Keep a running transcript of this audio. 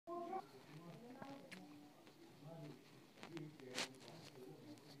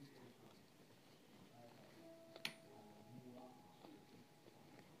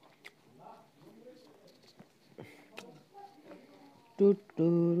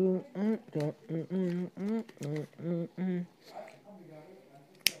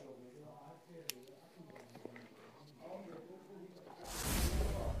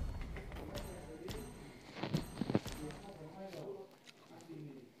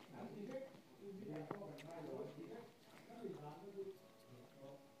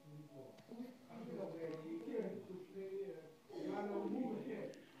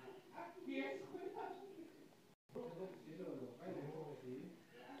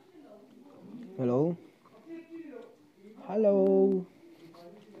Hello. Hello.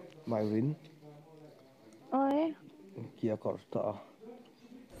 My win. Ơi, Kia corta.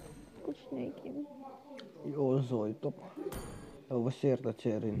 कुछ नहीं किया. Yo rồi top. Overshare the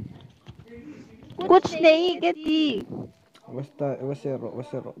charin. कुछ नहीं कहती. Overshare.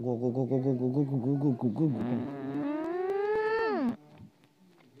 Go go go go go go go go go go go go.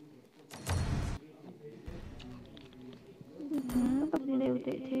 PUBG đều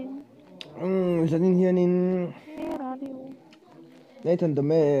tệ trên. Dân in here in. Nghe radio. Nathan the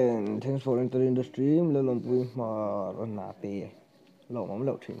man, thanks for entering the stream. Lelon vui mà nà tè. Lẩu mắm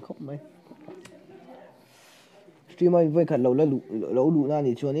lẩu chuyện khóc mấy. Stream anh với khát lẩu là lẩu lụ na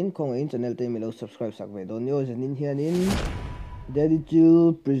ni chuan in không in channel te mi lo subscribe sak ve don yo dân in here in. Daddy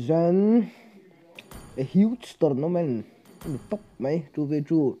to present a huge tournament in the top mấy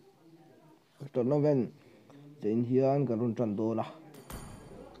 2v2 tournament. Dân here karun chan do la.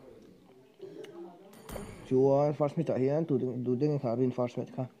 Chuan first match hian tu ding kharin first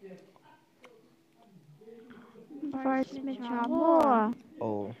match kha. First match mo.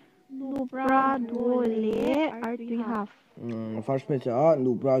 Oh. Nubra duo le R3 half. First match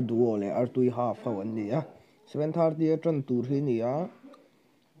Nubra duo le R2 half ha wan ni a 7:30 tran tur hi ni a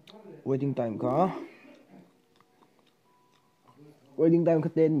waiting time ka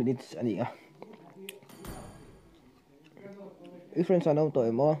 10 minutes ani a if friends are now to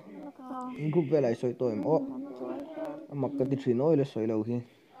emo group ve lai soi to emo amak ka ti thrino ile soi lo hi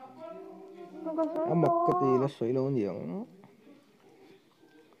amak ka ti ile soi lo ni ang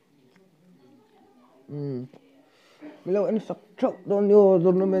Milo anh sắp chọc đón vô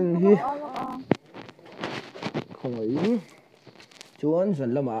tournament hi không ấy chuan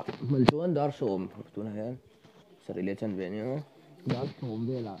dần lắm ạ mình chuan dar som tu này anh sẽ đi lên chân về nhá dar som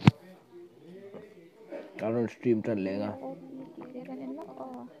về là karon stream chân lên à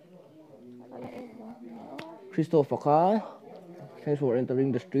Christopher Kha thanks for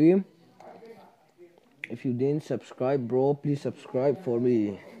entering the stream if you didn't subscribe bro please subscribe for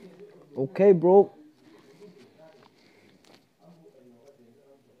me okay bro.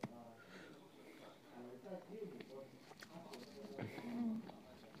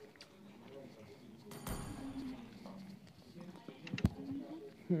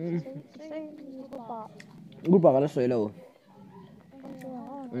 Group ba ka na soi lo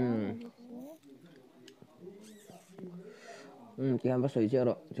kaya ba soi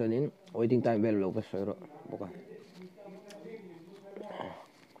chero cho nên waiting time bell lo ba soi ro boka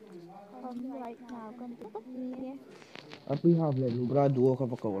api half le Nubra duo ka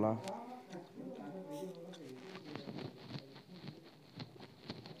pa wala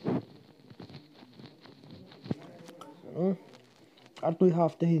R2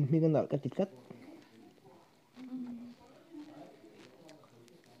 half te hin mi kan dal ka tikat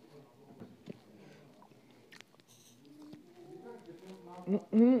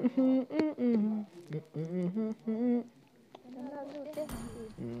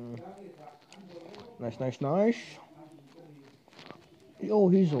nice yo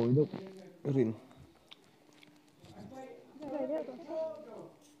hi rồi đâu rin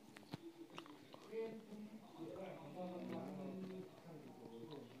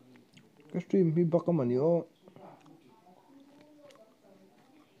cái stream hi baka man yo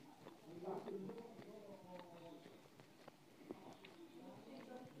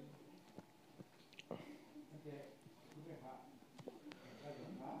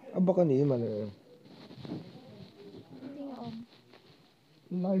baka ni man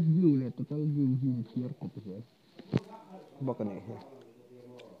live view le total view hi share ko pe baka ni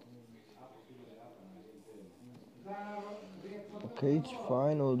okay it's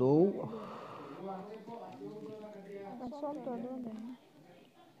fine although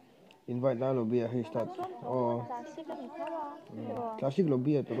invite na lobby hi start oh classic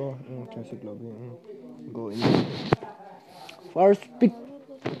lobby to classic lobby go in first pick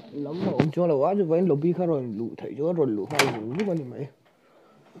lắm mà ông cho là quá chứ vậy lobby khác rồi lũ thấy cho rồi lũ hai lũ lúc anh mày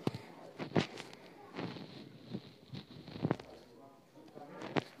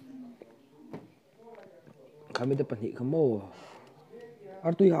kami dapat ni kamu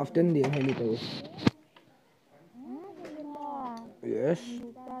R2 half 10 dia hari tu QS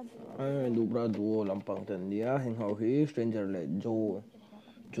Lubra duo lampang tan dia heng ho hi stranger le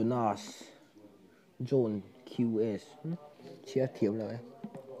Jonas John QS chia thiam lại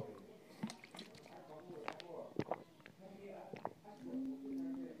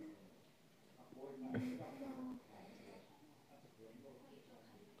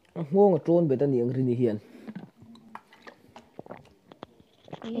ngon trôn bê tan niang rini hiền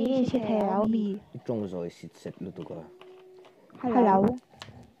sẽ theo bì trong rồi xịt xịt luôn tụi cả hello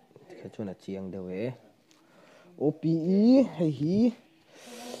cái chỗ này chiang đâu vậy OPE hay hi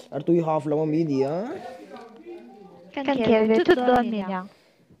artui half lama media kan kêu về chút đơn mình nhá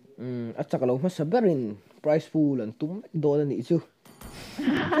at saka lo masaberin price pool an tum do ni chu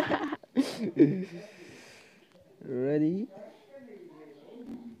ready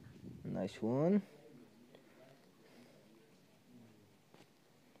nice one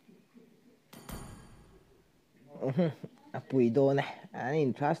apui do ne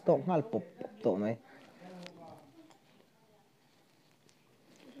ani trust talk ngal pop to mai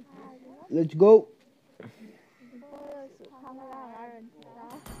let's go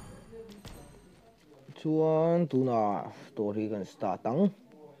chuan tuna story kan start tang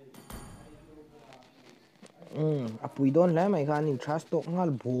apui don la mai khan in trust talk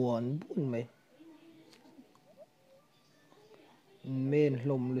ngal buon mai main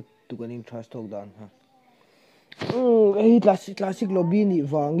hlom lut tu kan in trust talk dan ha ei classic lobby ni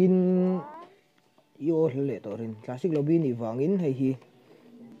wangin yo hle torin classic lobby ni wangin hei hi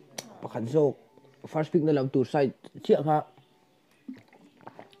pakhat zok first pick na lam tur side chia kha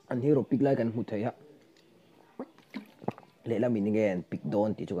an hero pick lai kan hmu thei ha le lam in ngen pick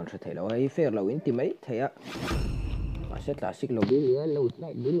don ti chu kan thei lo hei fair lo in ti mai thei a ma se classic lobby ni lo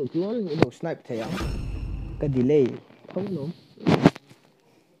snipe din chuan lo snipe thei a ka delay không no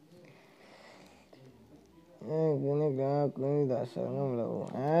cái này đã sáng lắm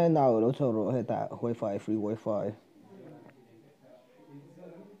rồi nào nó cho rồi hệ ta wifi free wifi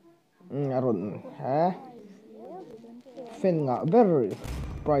rồi hả fan ngã very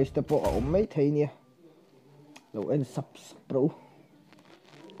price tập bộ mấy thấy nhỉ rồi anh sub pro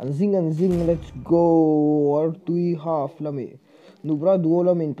anh zing let's go or tui half là mi nubra duo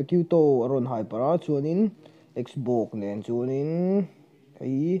là mình pekiu to rồi hai para chuanin xbox nen chuanin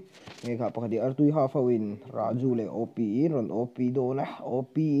ấy nghe khá pakadi artui half a win raju le op ron op do na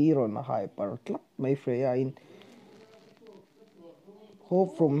op ron hyper club may freya in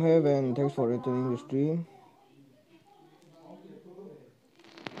hope from heaven thanks for entering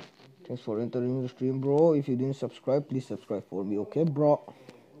the stream bro if you didn't subscribe please subscribe for me okay bro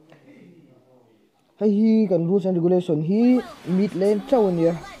hey hi kan rules and regulation hi mid lane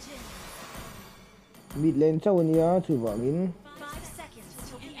chawnia chu wangin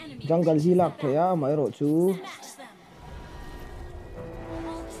jungle hi lak thaya mai ro chu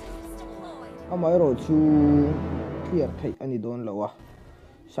amai ro chu clear thei ani don lawa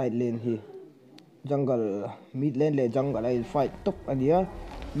side lane hi jungle mid lane le jungle ai fight top ania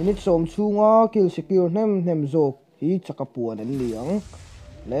minute som chunga kill secure nem zo hi chakapuan an liang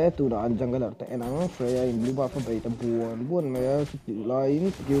le tu da an jungle ar ta enang freya in blue buff bai ta buon me line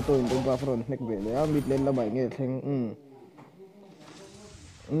secure to in blue buff ron nek ve le mid lane la bai nge thleng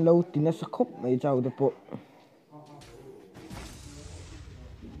lâu thì nó sẽ khóc mấy cháu được bộ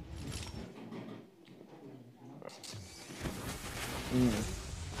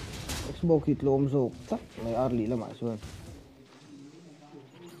Xbox hit lôm rồi chắc mấy ar lý là mãi xuân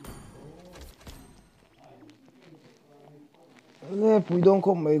nè bùi đông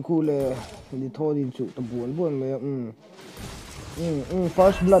không mấy khu lệ đi thôi đi chủ tập buồn mấy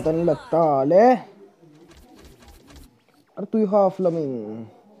first blood anh lật ta lẽ ar tui half là mình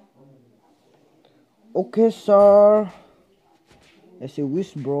okay sir as you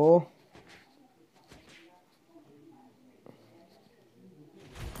wish bro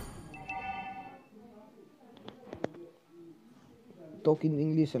talking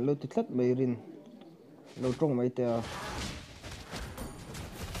English lo ti tlat mai rin lo trong mai te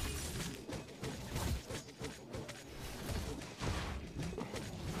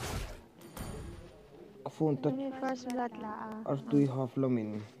phone ta first blood la artui half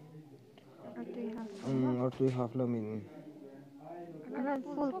lamin artui half lamin anh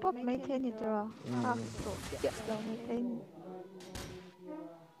full pop mấy thế nhỉ rồi half tổ chức đâu mấy thế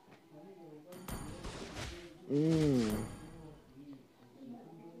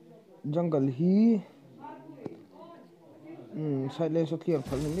jungle hi side lane so clear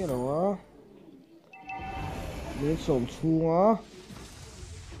phal ni rawa ni som chunga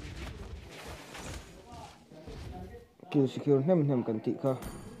kill secure nem kan ti kha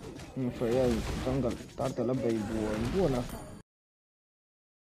freya jungle tar tala bai buona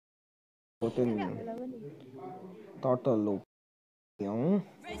tên turtle lục nhõng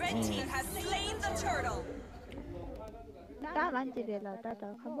ta làm gì để là ta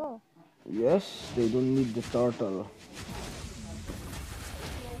đâu không bộ yes they don't need the turtle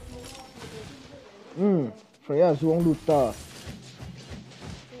Freya xuống lụt ta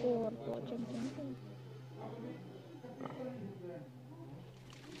bộ bộ chân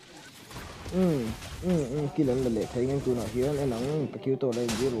chân kilan la le thai ngang tu na hian enang pekiu to lai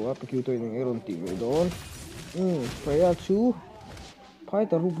di ruwa pekiu to ning eron ti ve don Freya chu phai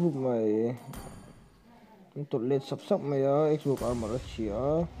ta rup rup mai tot let sap sap mai a Xbox armor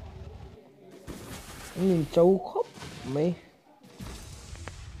chia nhìn châu khóc mấy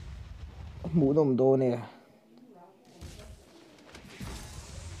mũ đồng đô nè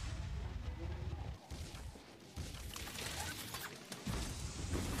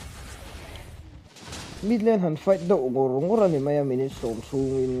mid lane han fight do go rong ra ni maya minute som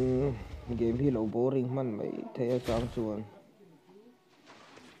sung in game hi lo boring man mai thaya chang chuan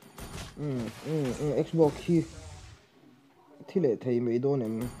Xbox hi thile thei mai don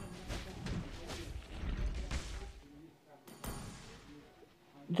em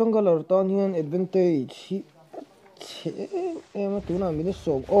jungle ton hian advantage hi che em tu na minute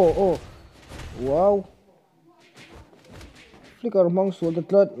som oh wow flicker mang so the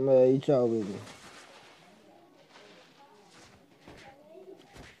tlat mai chawin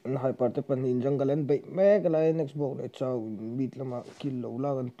hyper te pan in jungle en be me gala next box le chaw bit lama kill lo la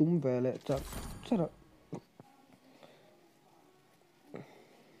gan tum vele cha chara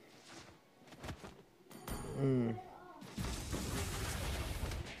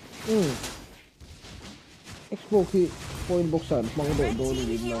Xbox hi point box an mang do ni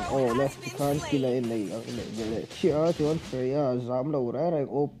din lang oh le kan kill ai nei le chia chuan Freya zam lo ra ra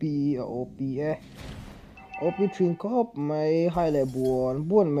OP OP trin cop mai hai le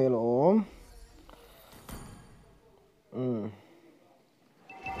buon mai lo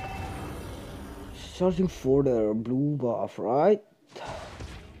searching for the blue buff right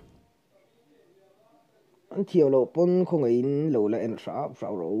anh thiểu lộ pon không ấy lộ là en sáp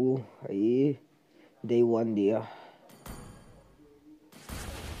sao rồi ấy day one đi à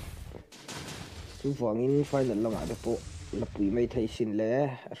chú phóng in final là ngã bộ là bụi mây thấy xin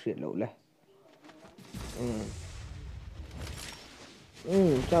lẽ sẽ lộ lẽ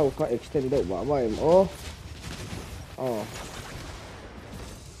cháu có extend đậu bảo em oh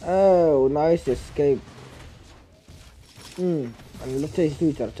nice escape anh lúc chơi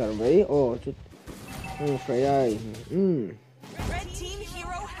suy char char vậy chút Freya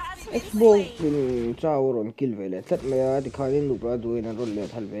Xbox in chao ron kill vele tlat maya dikhanin nupra duin an ron le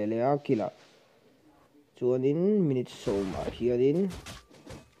thal vele a killa chuanin minute so ma hianin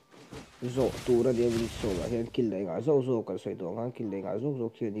zo tura de minute so ma hian kill dai nga zo kan soi do nga kill dai nga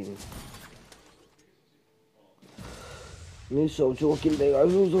zo hianin minute so chu kill dai nga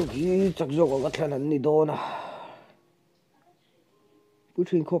zo ki chak zo ka thlan an ni dona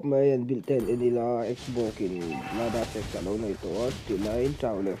Putin khop mai and built ten enila Xbox in lada sex alo na ito ti line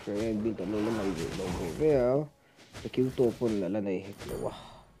chao le friend built alo na mai lo ve a kiu to pon la nei hek lo wa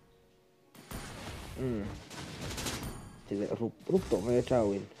ti le rup to mai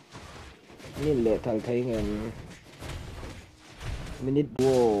chao in nin le thal thai ngen minute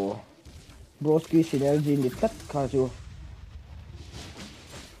wo broski synergy ni tat kha chu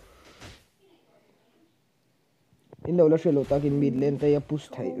in lo la shelo takin mid lane te push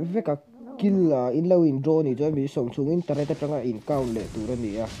thai veka kill in lo in draw ni join bi som chung in tare ta tanga in count le tur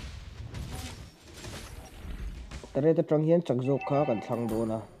ani a tare ta tang hian chak jok kha kan thlang do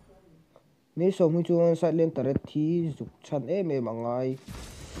na mi som hu chuan side lane tare thi juk chan mangai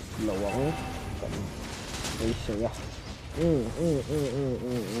lawang kan ei se ya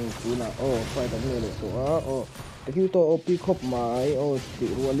kuna phải đánh người được to cái kiểu to op khop mai ti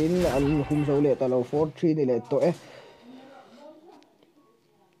rualin an hum zo le ta lo 43 ni le to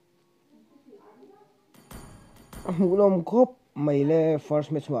mulom khop mai le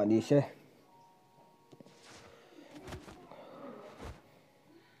first match ma ni se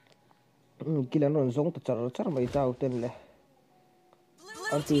kilan ron zong ta char mai chau ten le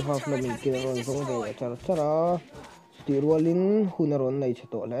anti half na min kilan ron zong ve char ti rualin hunaron nei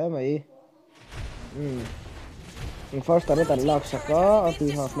chato le mai first tare tan lak saka anti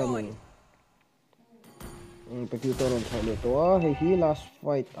half na min pekiu to ron chale to hi last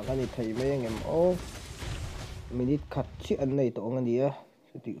fight akani thei mai ngem minute khat chi an nei to ngania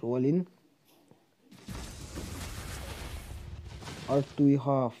ti rualin artui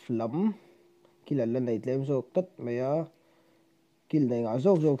half lam kilan la nei tlem zok tat maya kil nei nga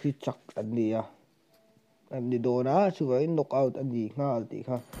zok hi chak an ni a an ni do na chu vai knockout an ni nga ti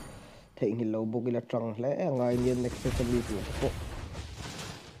kha thei ngil lo bokila tang hle ngai nian next session li tu ko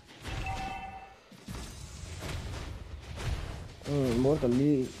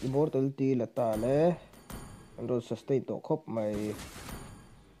immortality la ta le ro sustain to khop mai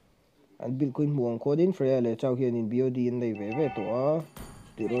an bil kuin muang khodin freya le chau hian in BOD in nei ve to a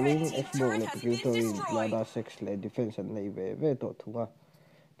ti rolling xbox le computer in lada sex le defense an nei ve to thunga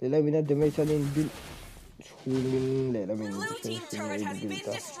le la mina damage an in bil chumin le la min defense in nei bil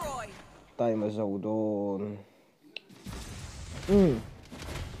ta time a zo don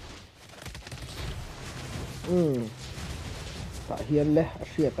ta hian le a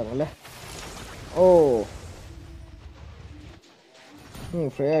hria tang le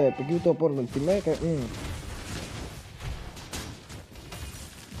freya le computer pon kan tin mai ka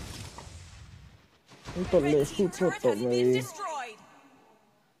tot le su tot to mai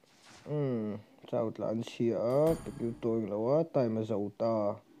chau tlan chia computer in lawa time a zo ta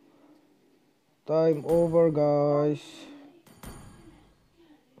time over guys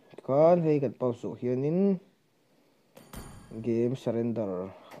kan hei kan pause hianin game surrender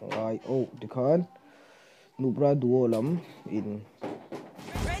ngai dikhan nubra duo lam in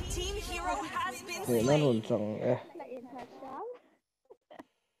he nan ron chang Lại in hạt sao?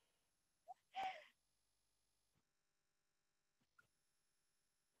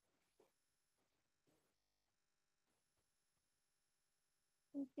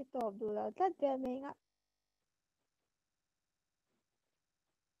 Cái tộp đủ là rất về mình ạ.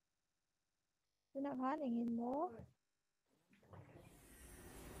 Tôi nặng hóa để nhìn bố.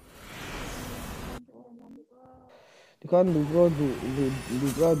 dikhan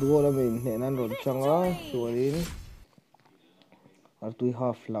nubra duo lam in he nan ron changa chuanin artui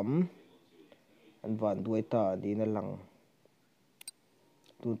half lam an van duai ta di na lang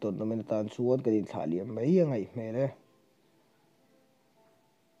tu ton no men tan chuan kan in thla liam mai angai hmele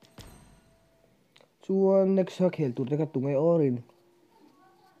chuan next ha khel tur te ka tungai orin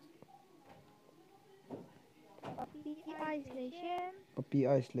puppy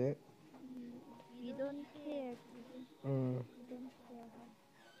eyes le We don't care. We don't care.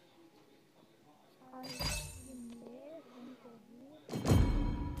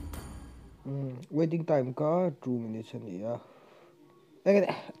 waiting time ka 2 minutes ani ya 10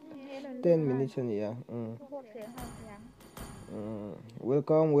 minutes ani ya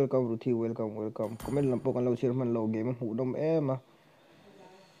welcome Ruthi welcome comment lam pok an lo share man lo game hu dom ema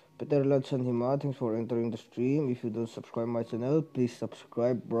Peter Latsan Hima, thanks for entering the stream. If you don't subscribe my channel, please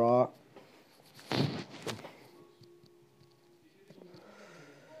subscribe, bro.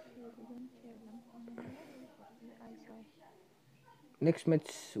 Next match,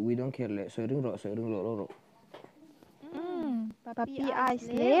 we don't care le. So ring ro. Puppy eyes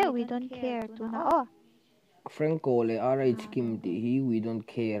le, we don't care. Tu na oh. Franco le RH Kim ti hi we don't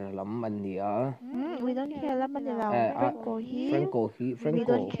care lam man dia. We don't care lam man dia. Franco we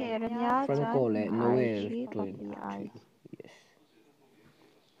don't care nya. Franco le Noel puppy eyes. Yes.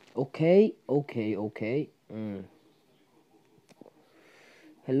 Okay.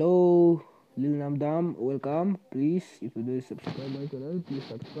 Hello, Lil Namdam, welcome. Please, if you don't subscribe my channel, please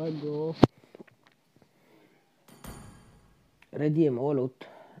subscribe, bro. Ready, I'm all out.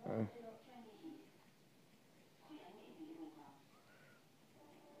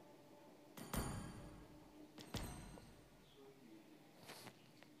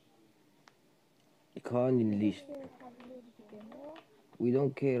 Khan in list. We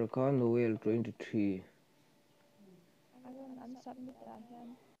don't care. Khan Noel 23.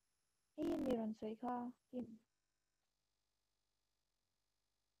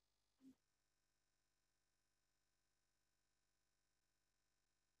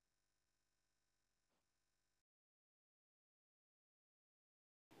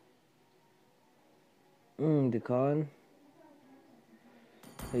 The Khan.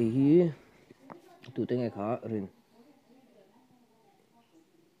 Hey here. Tu tengai kha rin.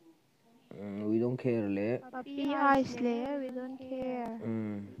 We don't care le. Puppy eyes le, we don't care.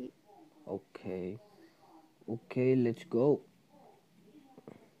 Okay, let's go.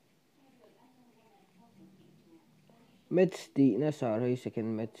 Match di na sarai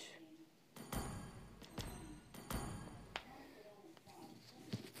second match.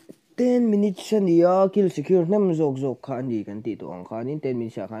 Ten minutes ania kill secure nem zok khan di kan ti to ang khan in 10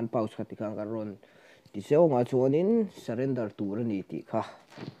 minutes khan pause khati khan karon ti seo nga chuanin surrender tur ani ti kha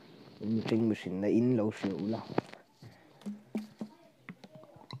meeting machine na in lo sheu la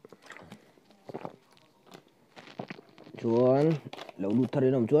chuan lo lu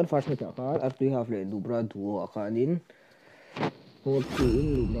tharinam chuan first match khan artui half le dubra duo khanin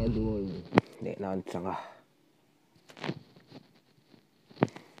 14 dubra duo ne nan changa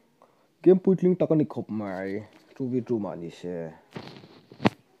game puitling takani khop mai 2v2 ma ni se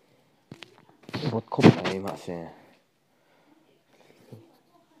bot khop mai ma se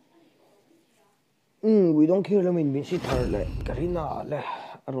we don't care la min si thar le Garena le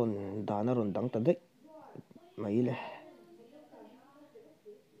aron dana ron dang ta dek mai le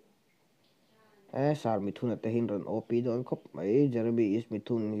sar mithun ate hin ron op don khop mai Jeremy is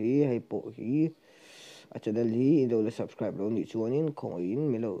mithun hi hei po hi a channel hi do le subscribe lo ni chuanin khoin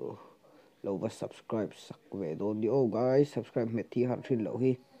melo lo va subscribe sak ve do di oh guys subscribe me thi har thin lo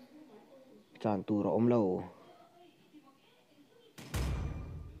hi chan tu ro om lo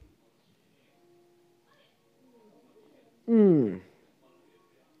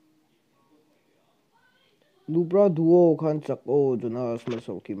Lubra duo khan chak o jona small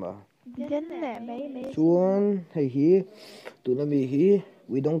so ki ma Dân lẹ mấy chuan hei hi tuna mi hi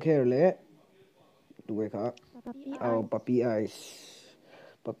we don't care le tu ve kha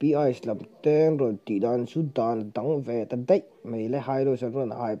puppy eyes lam ten ron ti dan su dan dang ve ta dai mai le hai ro san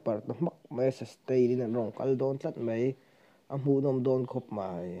ron hyper ta mak mai sa stay din rong kal don tlat mai a mu nom don khop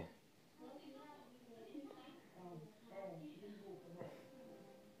mai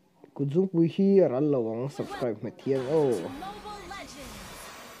kuzung pui hi ral lawang subscribe me thian o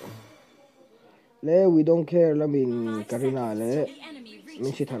le we don't care la min Garena le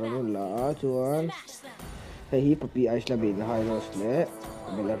min si tharon la chuan hei hi puppy eyes la bin hai ros le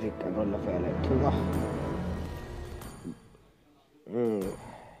belarik kan ron la fe le thunga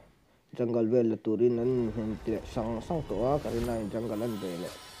jungle vel la turin an hin te sang to a Garena in jungle an ve le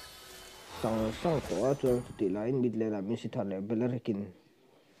sang to a chuan ti line mid le la min si thar le belarikin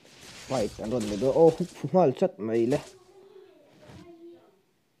fight an ron le do o fumal chat mai le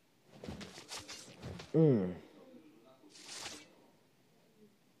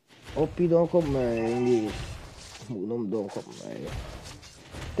opi do ko mai ni mu nom do ko mai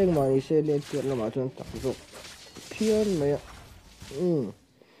teng mai se le tiar la ma chuan tak zo phian mai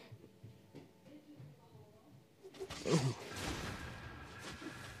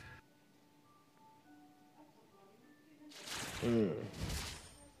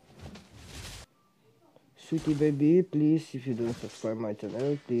Sweetie baby, please, if you don't subscribe my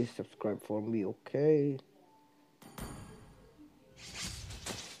channel, please subscribe for me, okay?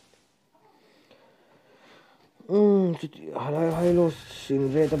 Hello,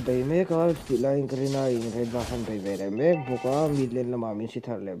 in red bay make all the line Garena in red bahan bay very make boka midland la mamin si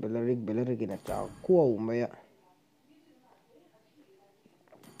thar le belaric in a chow quo maya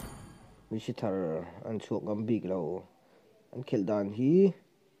we si thar and so gam big low and kill down he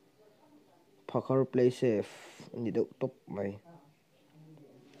Packer play safe ni do top mai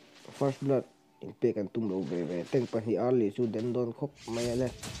first blood in pick and tum lo be teng pa hi early chu den don khop mai le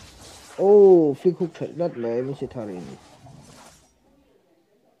oh flick hook threat blood le mi si tharin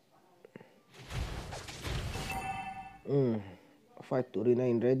fight to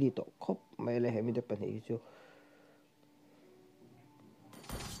remain ready to khop mai le hemi de pa hi chu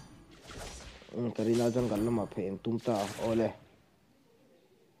Garena jungle lama phen tumta ole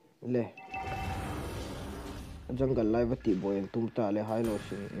le jungle live ti boy tumta le hai lo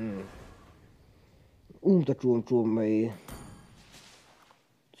sin ta trum mai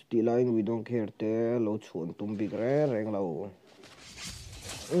ti line we don't care te lo chhun tum big reng lo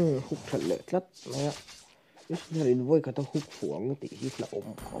hook thal le tlat maya is nerin voi ka ta hook fuang ti hi la om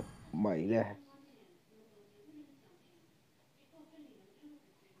khop mai le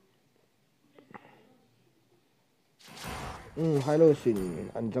hello sin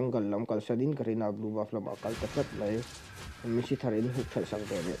an jungle lam kal sadin Garena blue buff lam akal ta tlat mai mi si tharin hook thal sang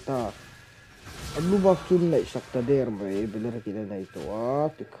de ta blue buff chun nei sakta der mai belarki da nei to a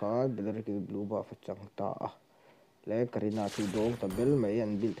tikha belarki blue buff chang ta le Garena chu dong ta bel mai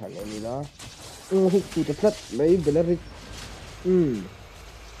an bil than ani la hook tu ta flat mai belarki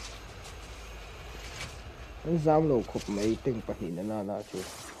an zam lo khop mai teng pahin na chu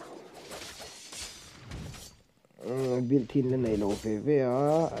bil thin le nei lo ve a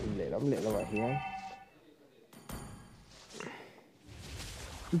an le lam le lawa hian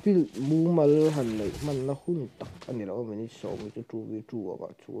bil mu mal han lei man la hun tak ani lo mani so mi chu 2v2 aba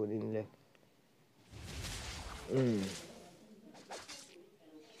chuanin le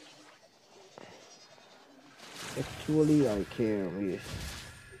actually I care yes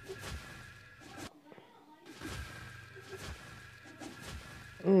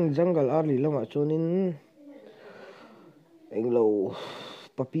jungle early lama chuanin englo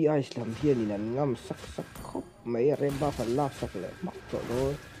puppy eyes lam hian in an ngam sak khop mai rem ba fan lak sak le mak to do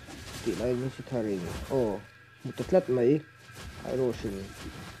ti lai ni si tharin mutatlat mai ai ro sin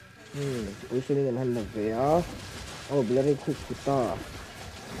positioning an han la ve a blurry khuk ta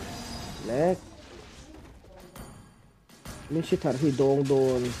lek min si thar hi dong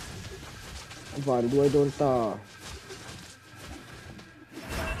don van duai don ta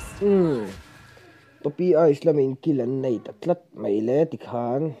topi a islamin kilan nei tatlat mai le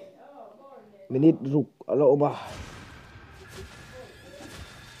tikhan minute ruk alo ba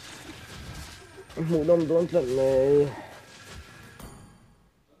mu dom don tlat mai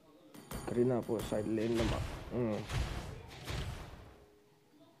Garena po side lane lama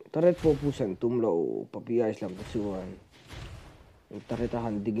taret po pusan tum lo papi a islam ta chuan tareta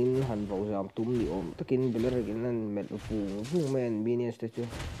han digin han vo jam tum ni om takin belergin nan met fu men minions te chu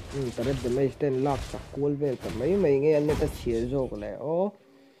taret de mai sten lak sak kol vel ta mai nge an ta chia jok le o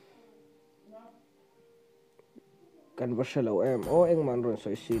kan varsalo em o eng man ron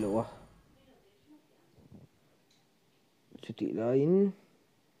soi si lo wa chuti lain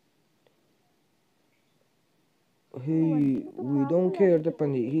hey we don't care the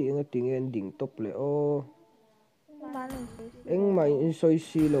pani hi enga tingen ding top le o eng mai in soi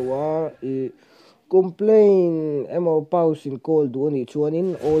si lo wa I complain emo pause in call du ni chuanin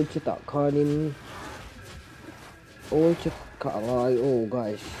all chata khanin all chat kha ngai oh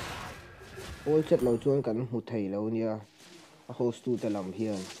guys all chat lo chuan kan hmu thei lo nia a host tu te lam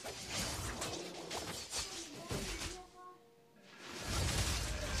hian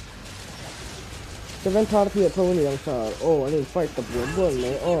seven thar thi thon ni ang sar oh ani fight ta buan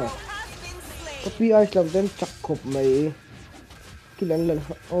le oh copy ice lam den chak khop mai kilan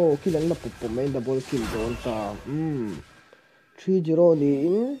la pup mai double kill don ta 3-0 ni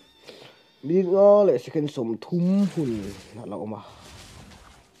in mi nga le second som thum hun na lo ma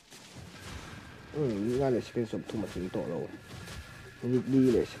mi nga le second som thum ma tin to lo mi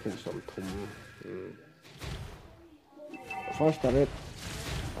le second som thum first target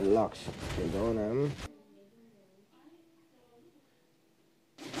unlocks ke don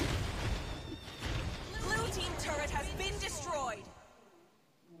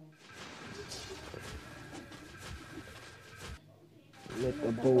let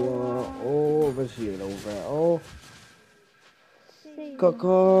the boa over zero ve o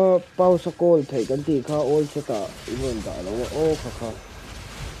kaka pause call thei kan ti kha all chata imon da lo o kha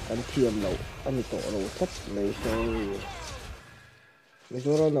kan thiam lo ani to lo tat mai so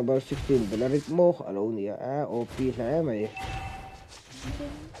Misoro number 16 belarik mo alo niya OP la mai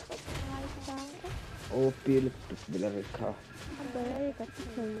OP belarik kha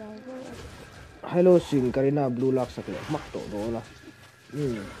hello sing Garena blue lock sakle mak to do la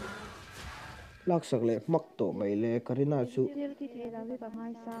lak sakle mak to mai le Garena chu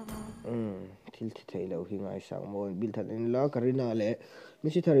thil thi thei lo hi ngai sang mo bil than in la Garena le mi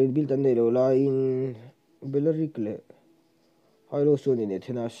si tharin bil tan nei lo la in belarik le Hilo soon in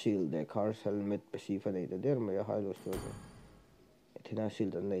Ethina shield the car's helmet pesi fa nei da der mai hilo soon Ethina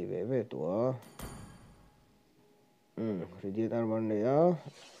shield an nei ve to radiant armor nei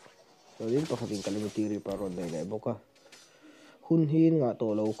so din to khatin calamity reaper ron nei le boka hun hin nga to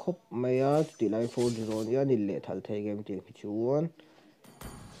lo khop mai ti lai 4-0 ya ni le thal thei game ti chuan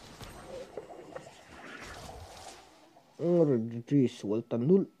retreat sual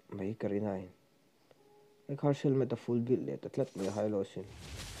tanul mai Garena I can't sell me the full build yet. Let me high loss in.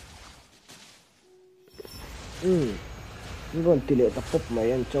 I'm going to let the pop my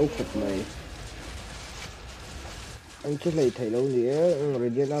and choke up my. I'm just like Taylor here.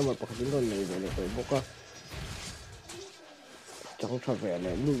 Radiant armor packing on me. Boca Chong travel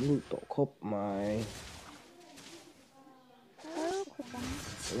and loot to cop my.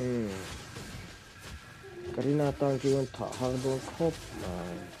 Garena tank you want to hard on cop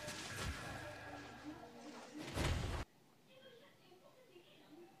my.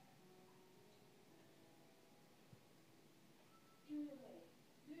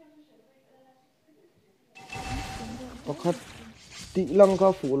 Pakhat ti lang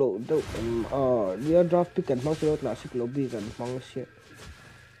ka fulo do dia draft pick kan mang selo classic lobby kan mang se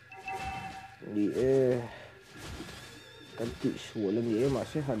ni kan ti sual ni ma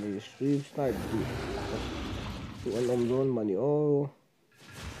se han ni stream style ti tu an om don mani o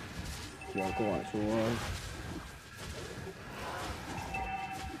yang ko so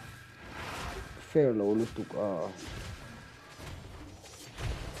fair lo lu tu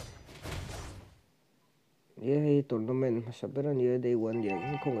Hey tournament masaberan ye day one ye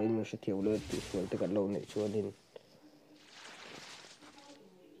kung ay mo sa tiwlo at visual te kan law na isualin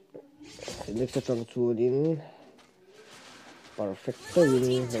next sa tang sualin perfect to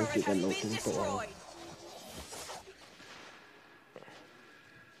yun ng tikan law tinto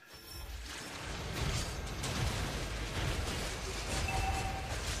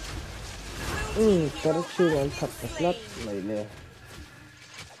correction ang cut na slot may le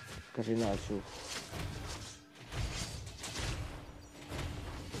Garena chu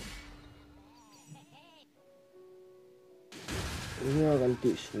nia kan ti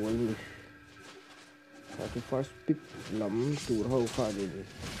sual ni ka tu first pick lam tur ho kha ni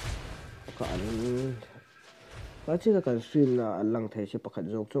ka an ka chi ka kan stream na an lang thai se pakhat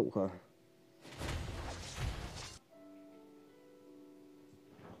jok chau kha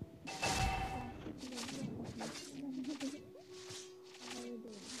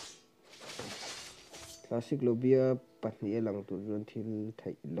classic lobia pahnih lang tur ron thil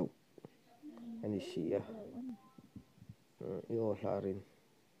thai lo ani sia yo hlarin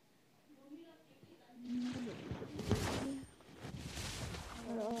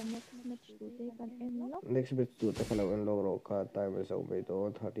next match tu ta kalau en lo ro ka time so be do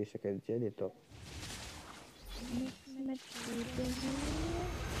 30 seconds je ni to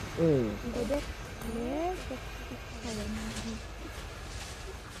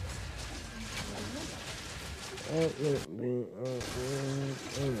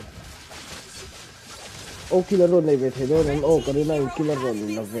ô killer ron này về thế đó nên ô Garena killer ron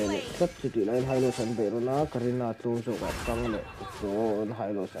là về này rất chỉ là hai lô sản về rồi na Garena trông cho cả căng này số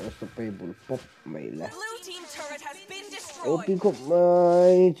hai lô sản số pay bull pop mày là ô pin cop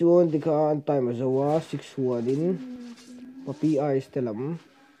mai chuan thì kan time mà zawa 6 din papi ice te lam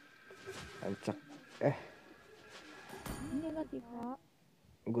an chak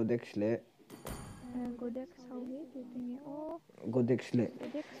godex le godex le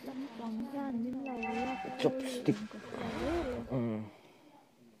chopstick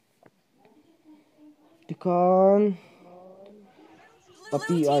tikan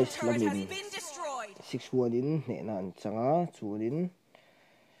papi ice lamin 6 in ne nan changa chuanin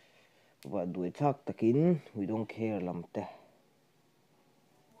wa dui thak takin we don't care lamte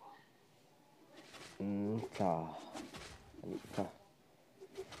ta ani ta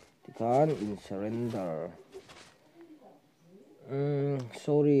tikan in surrender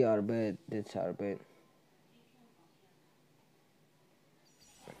sorry arbet that's arbet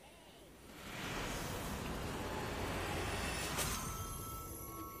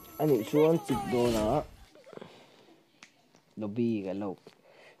ani chuan tik do na lobby ga lo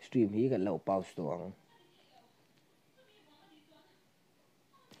stream hi ga lo pause to ang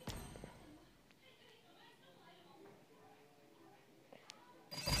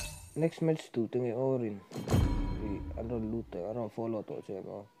next match tu tengi orin I don't loot I don't follow to che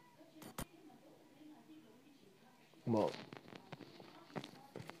mo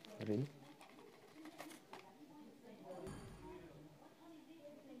rin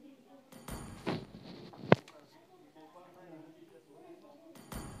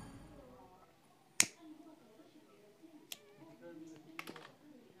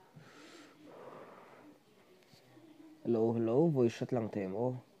hello voice shot lang them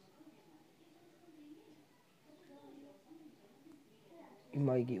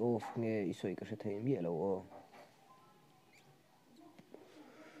imai gi off nge isoi ka se thei mi lo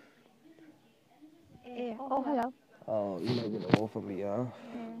hello imai gi off mi ya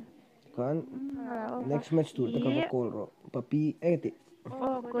kan next match tu ta ka call ro papi eti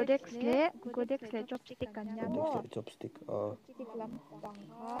codex le chopstick kan ya mo chopstick chopstick lam pang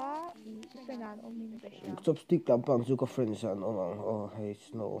kha isenan omin besha chopstick lampang chu ka friends an omang hey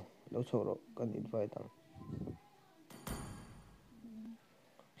snow lo choro kan invite ang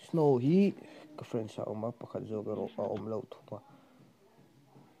snow hi ka friends a oma pakhat zo ga ro a om lo thupa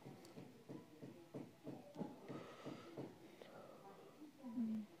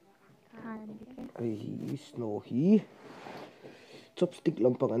hi snow hi chopstick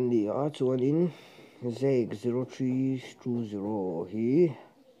lampang an ni a chuan in zeg 0320 hi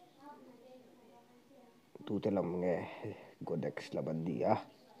tu te lam nge godex laban di a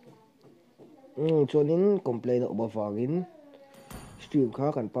chuan in complain oba wangin stream kha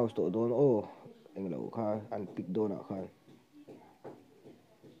kan pause to don englo kha an pick dona khan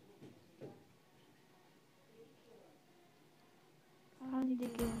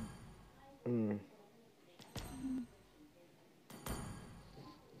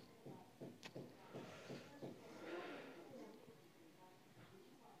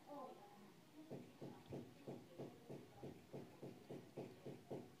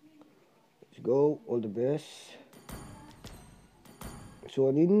go all the best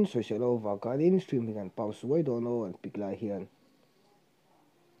chuan in social vakanin stream hi kan pause wai don an pick lai hian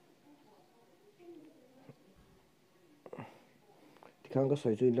tikhang ka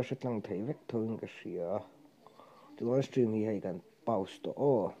soi chu in la hretlang thei vek thoin ka hria chuan stream hi hei kan pause to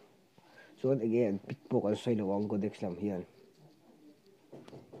chuan again pick pok an soi lo ang godex lam hian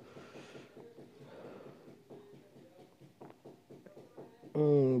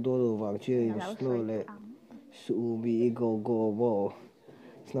đồ vàng chơi Lão snow sưởi lệ thẳng. su bi go bo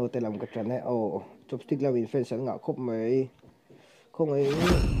snow te làm cái trận này chopstick làm in fan sẵn ngã khóc mấy không ấy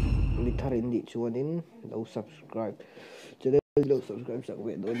đi tharin đi chuan in lâu subscribe cho nên lâu subscribe sẵn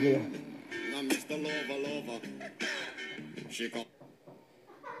về đôi nha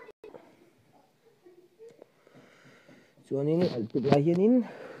chuan in anh tự lại hiện in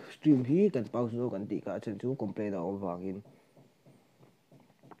stream hi cần pause rồi cần tị cả chân chú complete ở vàng in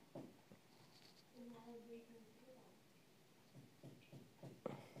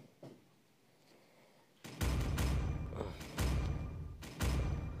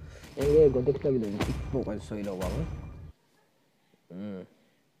nghe còn thích cái mình một con xoay đầu vắng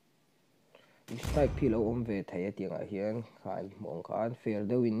style phi lâu ôm về thấy tiếng ở hiền khai mong khai fair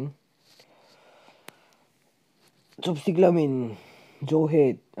the win chopstick lamin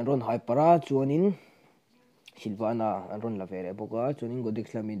johet ron hypera chuanin silvana ron la vele boka chuanin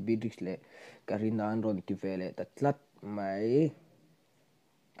godix lamin bidrix le karina ron ti vele tatlat mai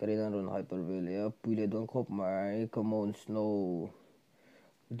karina ron hyper vele puile don khop mai common snow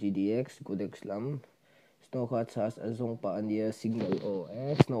gdx godex lam snow kha chas azong pa ania single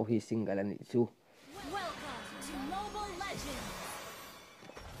snow hi single ani chu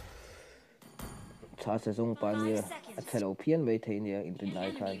chas azong pa ania athalo phian mai theinia into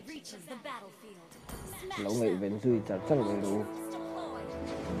night khan lâu ngày vẫn duy chặt chắc vậy luôn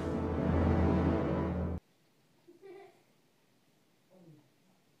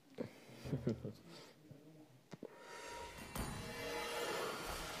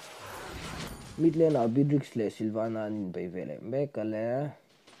mid lane à Bidrix le Silvana nin bay vele mekale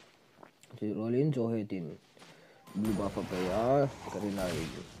thì rolling cho hết tin blue buff bay à Garena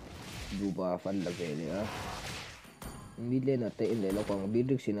blue buff ăn là vele à mid lane at in le lo quang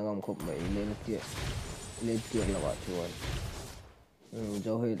Bidrix sin ngam khop bay lane tier la wa chuan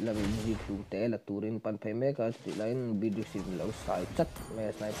cho hết là mình di khung té là turin pan phay meka thì line Bidrix sin lo sai chat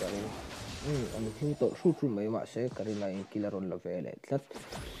me sniper anh think to shoot mấy mà sẽ Garena in killer on la vele tlat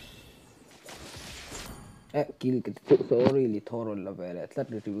kill cái sorry li thoro la vele tlat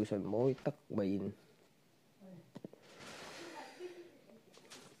retribution moi tak bain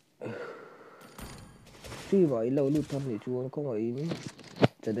si vai lo lu tham ni chuan không ai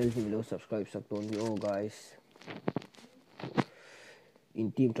channel hi lo subscribe sak ton yo guys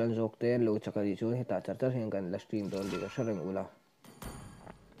in team transok ten lo chakari chuan heta charter heng kan la stream don di ka sareng ula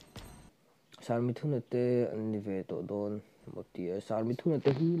sarmi thunate an ni ve to don motia sarmi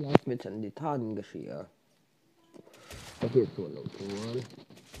thunate hi last match an di than ga sia ka he to lo chuan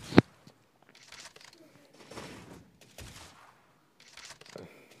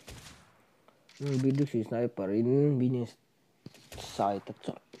Bidrix sniper in business sai ta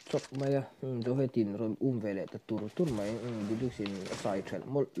chot maya do he tin ron vele ta tur mai Bidrix in sai thel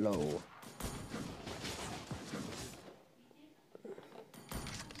mol lo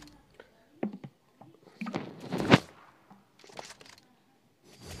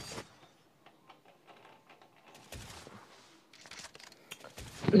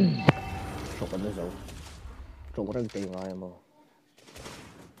sokan zo trong rang te ngai mo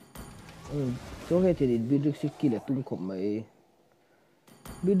do he tin Bidrix kill tum khop mai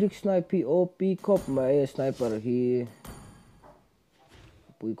Bidrix sniper op khop mai sniper hi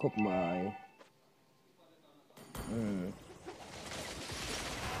pui khop mai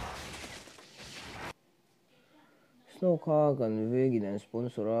snow kha kan vegin an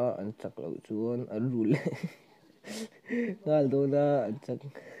sponsora an chak lo chuan an rule ngal do na an chak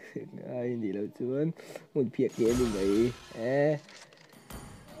ai ni lo chuan mun phiak ke ni mai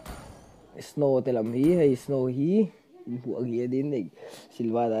snow te lam hi hay snow hi bu agi din nei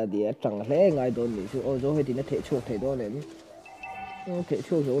silvana dia tang hle ngai don ni chu zo he tin the chok the don em thể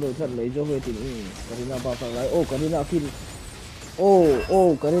chok zo do chan mai zo he tin Garena ba fa lai Garena kill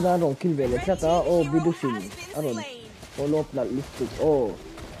Garena rong kill vele chata Bidrix aron follow up la list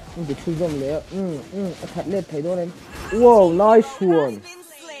cái chu zom le that let thai don em wow nice one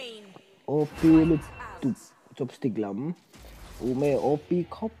op lu tu chopstick lam me op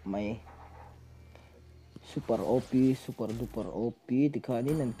khop mai super op super duper op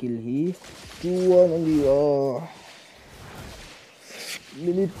tikhanin an kill hi chuan an di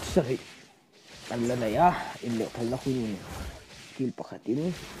minute sai an la nei in le thal na hun kill pakhatin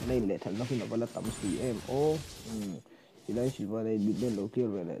lein le thal na hun bala tam cm silai silva dai bidden lo clear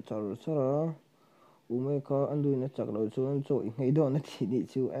vele char sara ume kha andu na chak lo chuan cho ngei do na thi ni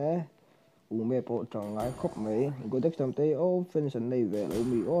chu ume po tang ngai khop mai godex tam te fence an nei ve lo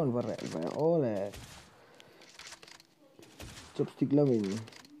mi on va re ve le chopstick lamin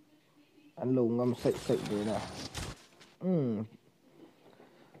an lo ngam sai sai de na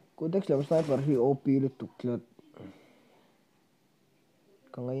Codex lam sniper hi OP lu tuklat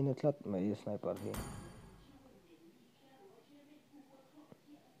kangai na tlat mai sniper hi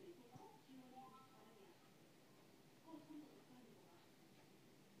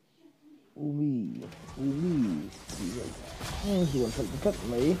umi zuan thal tlat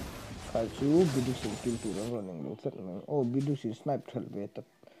mai khai chu bidu sin kill tu rang ron lo tlat mai o bidu sin snipe thal ve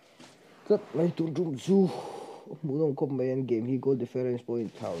tlat mai tu rum chu munong kom mai an game hi goal difference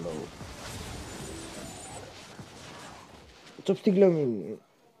point thau lo chopstick lamin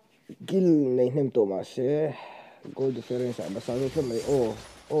kill nei hnem to ma se goal difference a basa lo tlat mai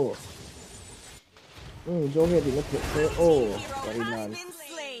o jo he di na the o Garena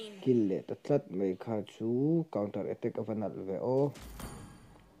kill le tatlat mai kha chu counter attack avanal ve o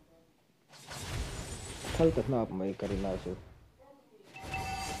thal ta hnap mai Garena chu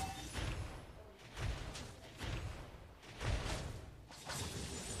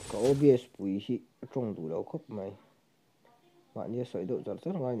ka obs pui hi trong du lo khop mai ma ni soi do char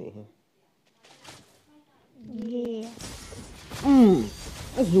char ngai ni hi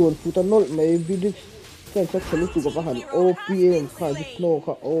zuan puta nol mai bidik kan sa chalu chu ka han opm kha ji snow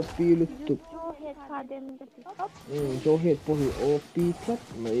kha op lu tu jo het po hi op thlat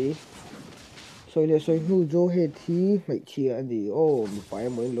mai soi nu jo het hi mai chi ani o mi pai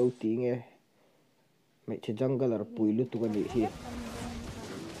moi lo ti nge mai che jungle ar pui lu tu ka ni hi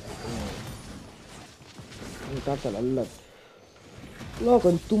ta ta lat lo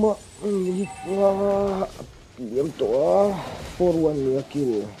kan tuma liam to 4-1 ni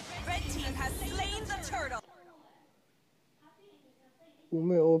kill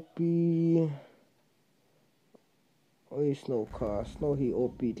ume op oi snow hi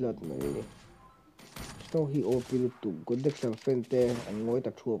op tlat mai snow hi op lu tu godek sam fente an ngoi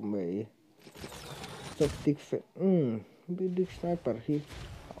ta thuop mai chopstick fe big sniper hi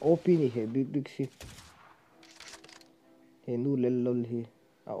op ni he big si he nu lel hi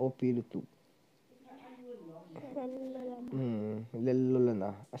a op lu tu lel na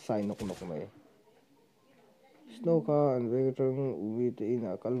asai nok mai snow ka an ve tang uwi te ina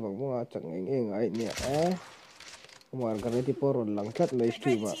kalwang mo a chang eng ai ni mar gareti poron lang thlat mai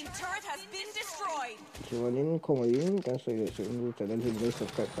stream a chuanin khomai kan soi nu channel hin mai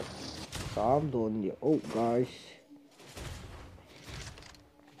subscribe kam don ni guys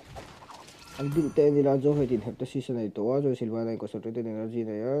Albil te ni la jo hetin hepta season ai to jo silvana ko sote ten energy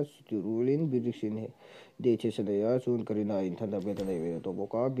na ya tu rulin bidiction he de che se ya chun Garena in thanda be ta nei ve to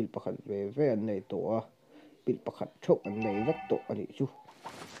boka bil pakhat ve an nei to a bil pakhat thok an nei vek to ani chu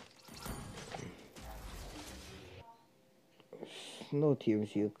no team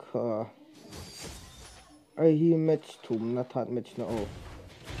si kha ai hi match thum na that match na o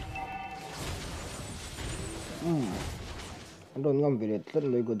don ngam ve tlan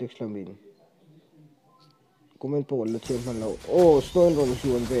loi go dex lamin comment po la chen man lo stone ron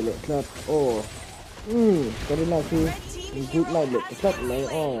suan ve le tlat Garena si good night le tlat mai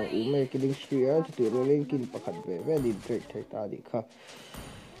u me killing spree a tu rolling kin pakhat ve di break thai ta di kha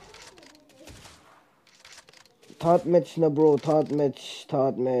third match na bro third match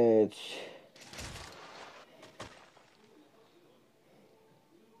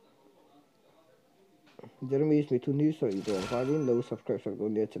Jeremy Smith ni soi do farin lo subscribe sa do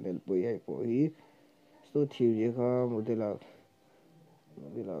le channel poi hai po hi sto thiu je kha modela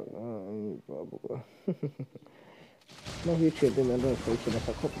babu ko no hi che de nan soi chena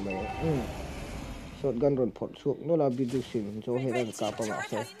sa khop mai shotgun ron phot suak no la bidu sin jo he ran ka pa ma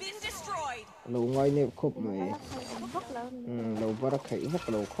se lo ngai ne khop mai lo barak khai hak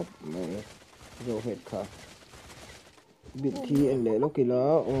lo khop mai jo het kha bit thi en le lo kila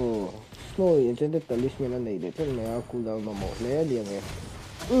snow intended talisman an nei de chen mai a cooldown no mo le liang e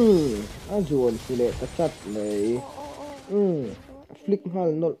a juan fule ta chat mai flick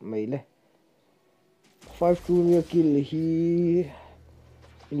hal not mai le 5-2 kill hi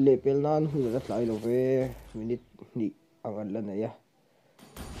level nan hu la tlai lo ve minute ni angan la na ya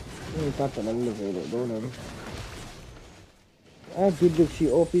ta ta lan le ve lo do nam a bidu si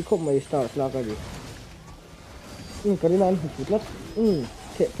op khop mai start la ka di Garena hu putlat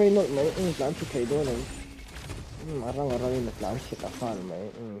the phai not mai plan chu thai do nam arang in plan se ta fal mai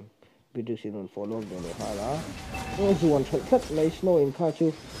bidu si non follow de le hala zuan thlat mai snow in kha chu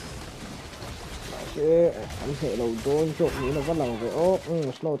anh hệ đầu đôn trộn như là vắt lòng vậy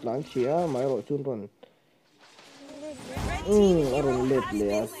snow láng chia máy rồi chun còn rồi lết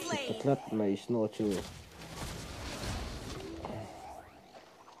lẻ thật mày snow chưa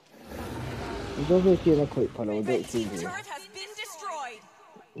do về kia là khỏi phải đầu đợi chứ gì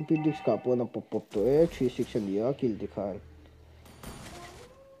Pindix cả bộ nó pop pop to 3 section dia kill di khan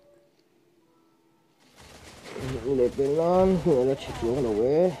le pelan hu la chitong lo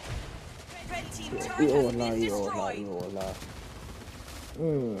we Red team i turret o has la been i o la i destroyed. o la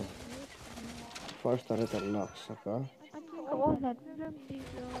first turret unlock saka Anh có ổn là rất đi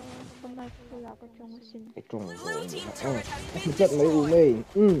hôm nay tôi là có trong xin I trong zo Blue ni team ha turret has a been chat mai u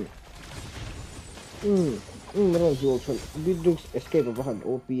destroyed. mai meron zo chon bidrix escape ba han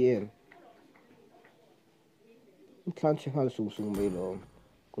opm tlan chhal sung sung mai lo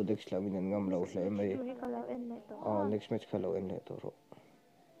codex lamin an ngam lo hle mai chú hay có lâu em này đó next match khalo en le to ro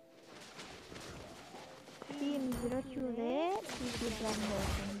team zero chú lệ thì làm một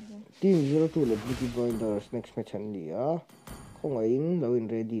team 02 le Peaky Blinders next match an ni a khong a in lo in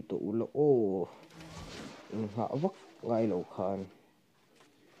ready to ulo o in ha vak ngai lo khan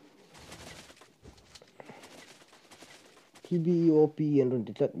TBOP en ron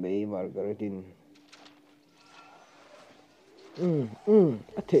ti chat mai margaretin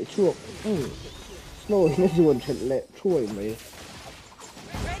a the chuak snow in a zuan chat le throi mai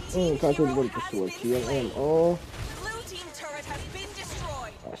Red team ka chun hero bol has pasual been chiang slain. em o Blue team turret has been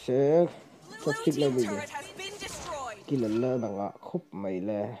destroyed. a se Blue chopstick le team bi turret has been destroyed. kilala danga khop mai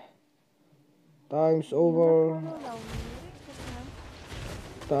le time's nó over follow lâu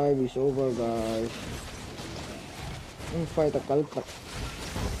time is over guys fight a kal tak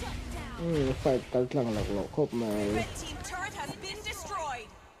fight kal tlang lak lo khop mai Red team turret has been destroyed.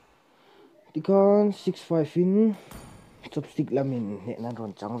 tikon 6-5 in chopstick lamin ne nan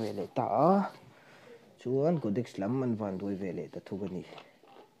ron chang ve le ta chuan codex lam an van doi ve le ta thugani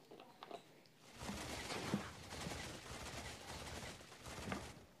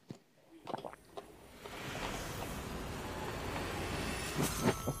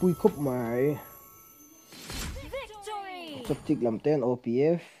apui khop mai Victory! chopstick lam ten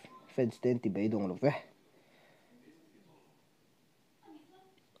opf fence ten ti bei dong lo ve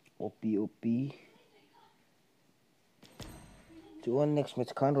op chuan next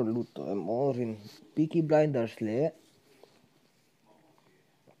match khan ron lut to em orin Peaky Blinders le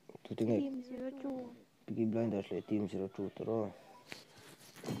tu tingai team zero chú Peaky Blinders le team 02 to ro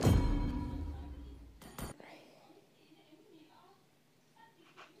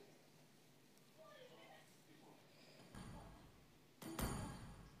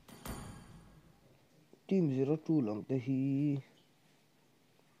team 02 lam te hi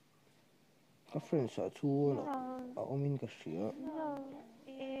ka friends a chuan a omin ka hria nó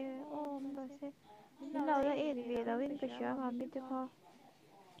ôm đó sẽ nó là em về là em cái sao mà biết được không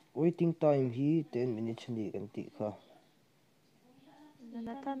waiting time hi 10 minutes ni kan ti kha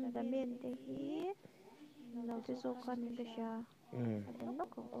nó thân đã miền thế hi nóจะโซกันcái sao nó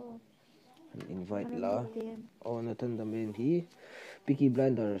cũng invite nó la miền tiền on atan da men hi Peaky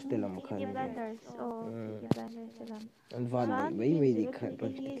Blinders te lam khan Peaky ni Blinders Peaky Blinders sẽ làm an van mai Van mai team mai di zero khan two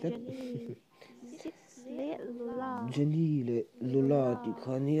ron hi ti tlet Jenny six lệ Lula Jenny le Lola ti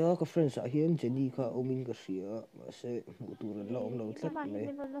khania ka friends a hian Jenny kha omin ka hria ma se mu tur la om lo cái tlet mà hi mai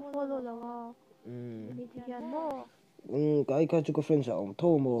mình nó follow là mi thì hiện mo kai ka chu ka friends a om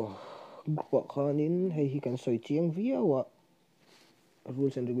tho mo pa khanin hei hi kan soi chiang viawa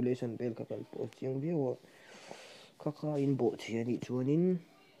rules and regulation bel ka kan po chiang viawa kha in bo chiani chuanin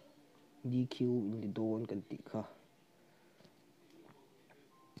DQ in the don kan ti kha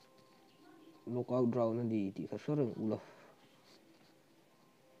knockout round ani ti kha sarang ula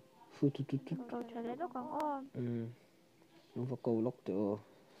fu tu tu tu câu trả lời nó còn lu va ko lok te o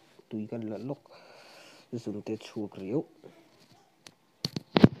tui kan la lok zum te chuak riu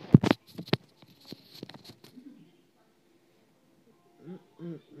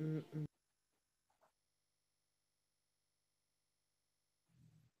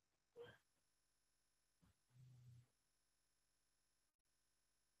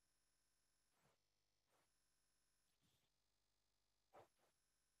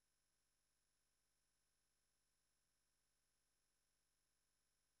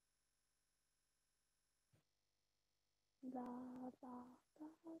la la la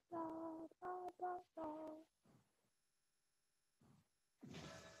la la la la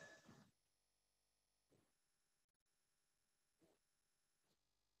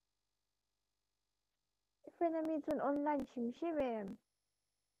Friend mi online 심심해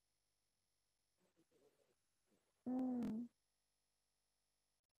음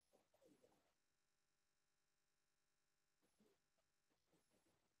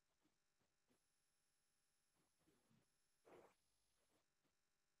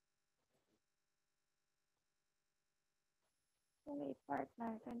May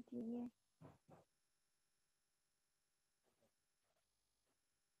partner continue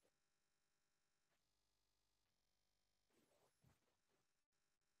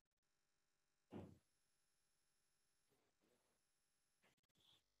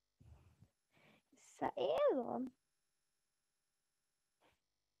Sa elo.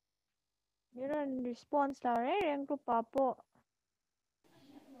 Iron response la yang group papo.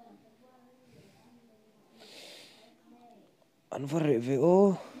 Anwar ve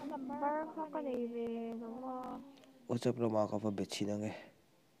o. Number ka ka ve lo. WhatsApp lo ma ka fa betsi na nge.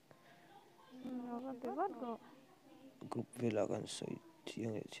 Apa bebat ko? Group vela kan soi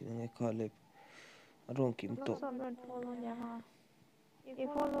chiang nge ka le. Arong kim to. Sobrang follow niya ha.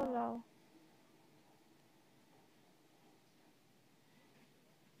 I-follow lang.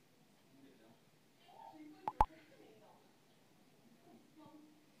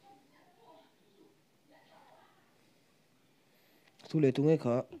 Tu le tu nge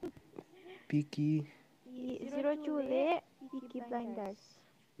ka. Piki. Zero Chule, Peaky Blinders.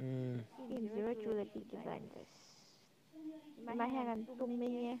 Team Zero Chule, Peaky Blinders. Mahangan tung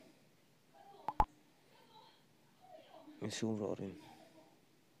minye. Sum ro rin.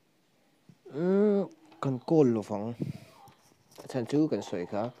 Kan call lo phang. Chan chu kan soi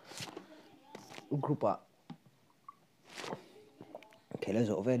ka. Group a. Khela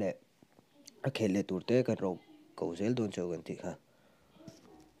zo ve le. A khele turte kan ro ko zel don cho kan ti kha.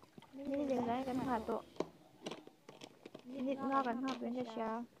 Ini dengan kan hato. Ini nga kan ha ben siya.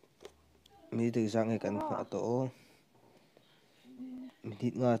 Mi te sang nge kan ha to. Mi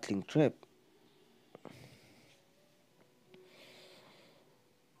dit nga tling trap.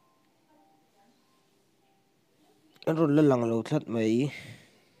 An ron la lang lo thlat mai.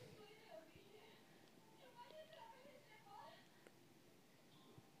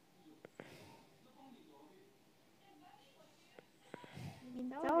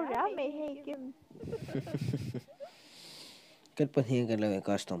 Cháu rã mày hay kim. Kat pan hian kan la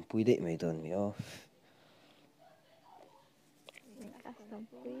custom pui de mai ton mi o. Custom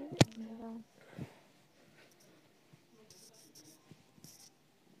please.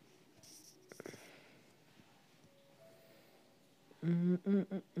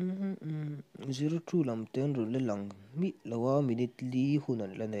 02 lam ten ron le lang mi lawa minute li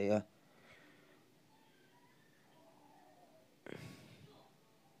hunan la nei a.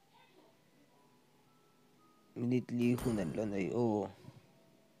 Minute li hunan la nei o.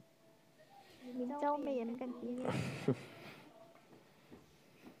 Mình cháu mày ăn kan tí nha.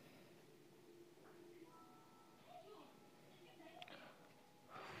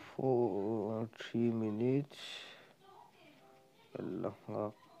 3 minutes. Allah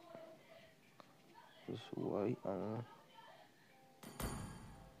ngak. Sesuai ang.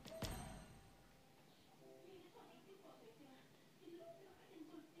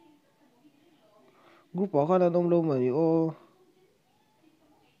 Group ka na dom lo mani o.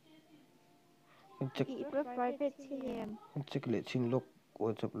 Check. Iba private siya. Check le chin lok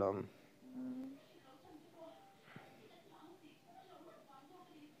WhatsApp lam.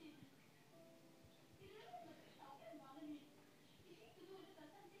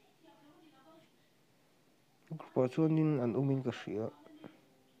 Group chuanin an umin ka hria.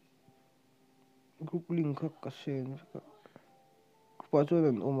 Group link kha ka sen ka. Group chuan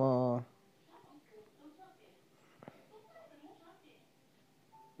an uma.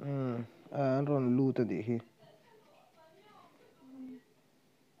 An ron lu ta di hi.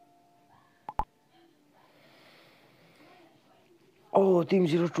 Oh, team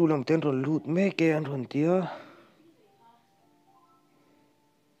 02 lam ten ron loot me ke an ron tia.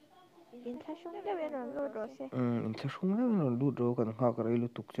 In thashong da ben ron lo ro se. In thashong da ben ron loot ro kan ha ka rai lu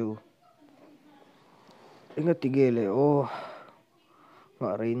tuk chu. Inga tigele o.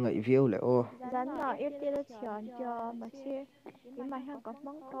 Nga rai ngai viau le o. Dan na irti lo chian cho ma si. Di mai ha ka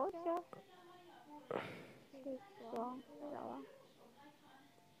mang tho cho. So, lawa.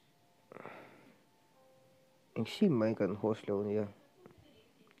 In sim mai kan host lo nia.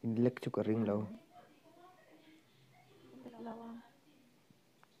 In lek chu ka ring lo. Lawa.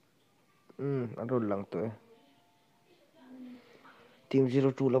 An ron lang to eh. Team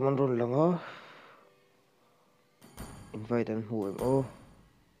 02 lam an ron lang ha. Invite an hu em o.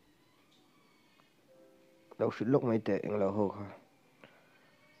 Đâu sự lúc mấy tệ là hồ kha.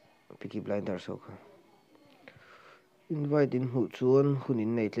 Peaky Blinders hồ kha. Invite in hu chuan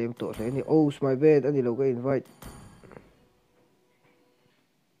hunin nei tlem to hle ni. Oh my bad ani lo ka invite.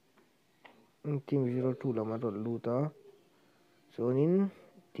 Team 02 lam an ron lu ta. Chuanin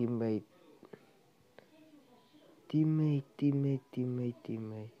teammate.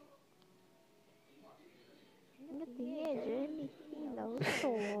 Nó tiếng nghe mi lâu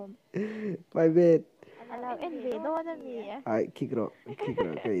sồm. My bad. Alam en về đâu đó mi à? Ai kick ro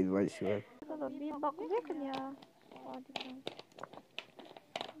cái invite xưa. Kalau bi bak je kanya.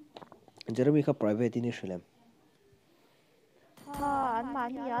 Jeremy ka private ini shalem. Ha, an ma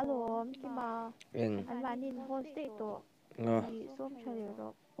ni ya alom kima eng an manin hoste to nga i som chale ro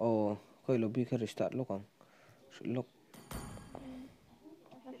oh khoi lobby kha restart lo kang lok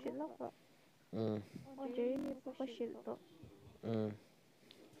na shil lo mm o jeri ni pu ka shil to mm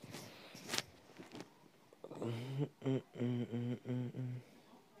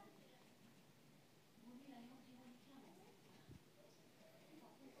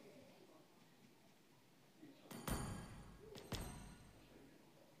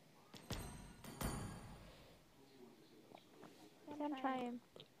sam try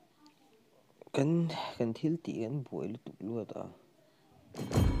kan thil ti kan buai lu tuk lu ta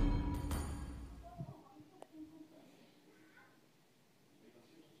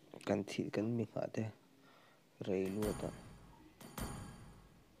kan thi kan mi ha te rei lu ta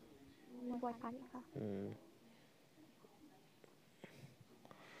boy kan ka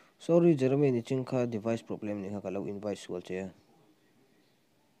sorry Jeremy ni chingkha device problem ni ha kalau invite sual che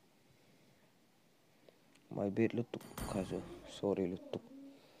my bad lu tuk kha jo sorry lu tuk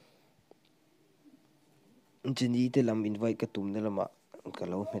jini te lam invite ka tum ne lama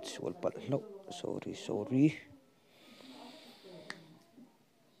kalau met sual pal lo sorry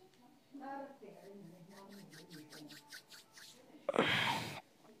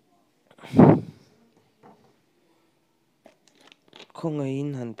không ai in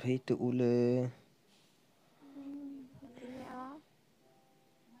han phei tu le tinge a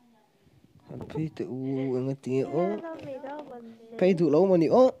han phei tu ang ti o no me do bon phei tu lo ma ni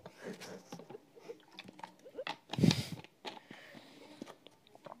o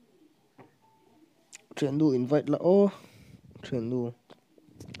chuyện du invite là ô chuyện du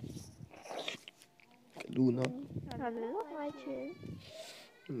nó là lúc mai chuyện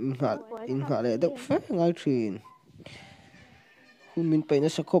in hạ lại được phép ngay chuyện hun min pe na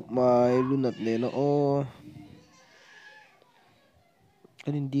sa khop mai lunat le na o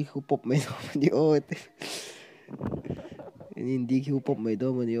kan hindi ko pop mai do ni o hindi ko pop mai do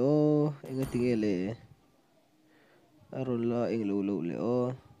ni o enga tingele aron la eng lo le o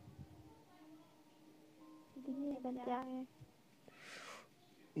tinge kan tiang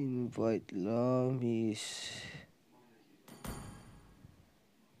invite la miss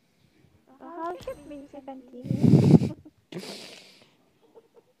how ship min se kan tinge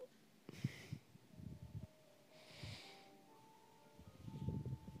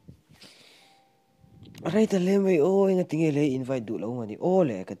rai ta le mai o enga tingele invite du lo ma ni o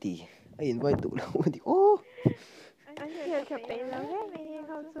le ka ti ai invite du lo ma ni o anh chưa chụp bị lâu đấy mình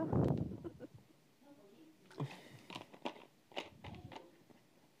không số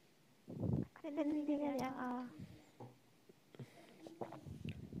nên mình đi ra dạng à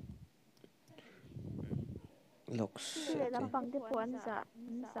lok để làm bằng cái bộ anh dạ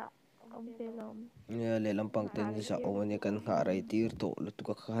ông về lòng ya le lampang ten sa om ne kan ha rai tir to lu tu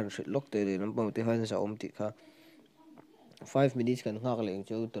ka khan shit lok te le lampang te han sa om ti kha 5 minutes kan ngak leng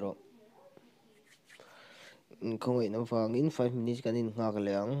cheu tro không ai nam phang in 5 minutes kan in ngak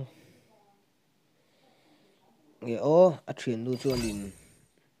leng nge o a thian nu chuan in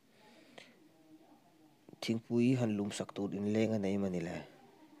thingpui han lum sak tur in lenga nei mani le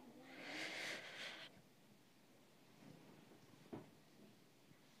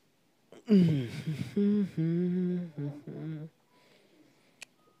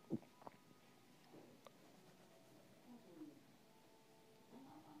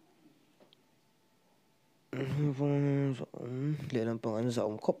le lampang an za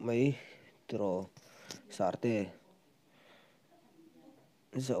om khop mai tro sarte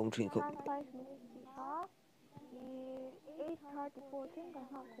za om thin khop 5 minutes chị đó thì 8:34 tiếng còn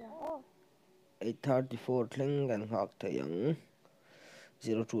học rồi ô 8:34 thleng kan ngak the yang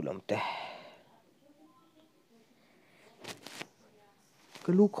 02 lam te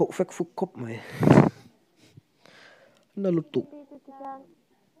cái lúc khẩu phách phúc cốc mày nó lụt tụ đi từ từ ra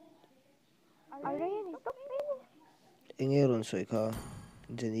ở đây thì tốt đấy anh nghe rồi sợi kha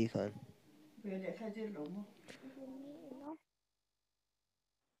Jenny khan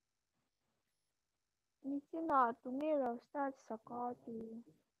mình chỉ nói tụi mình là start score thì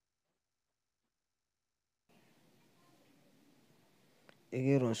anh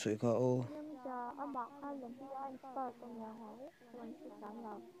nghe rồi sợi kha ô nhưng giờ ở bạn hai lần thứ hai start trong nhà hỏi còn sẽ sẵn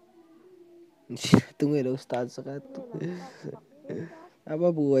nào tung nghe đâu start sa ka tụi mình là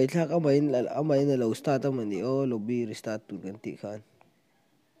aba buai thak amai na lo start amani o lobby restart tu kan ti khan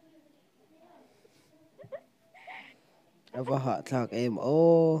aba ha thak em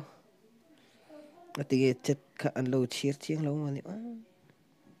o atige chat kha an lo chir chiang lo mani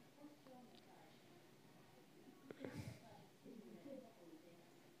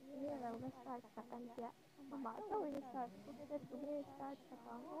như là đâu cái start sa kan dia mà tao cái start cái start sa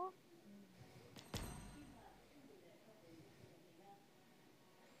kan ô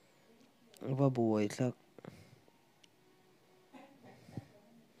và buổi sắc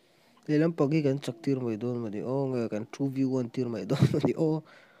để làm pagi kan chắc tir mai don mà đi ô nghe kan true view kan tir mai don mà đi ô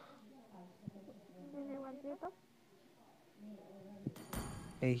ini one three top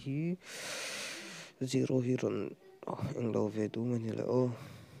ấy hi zero hiron anh đâu về tu mình là ô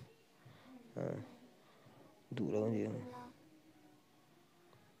đủ đâu gì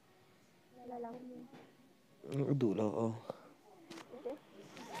là đủ đâu ô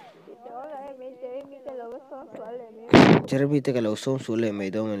đó là em chơi mi cái lỗ số số lên mi Jeremy te kalau som sule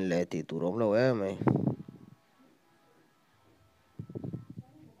mai dong en le ti turom lo mai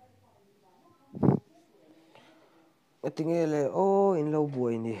atingele o in lo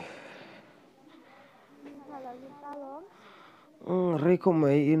buai ni là gì ta lắm rei ko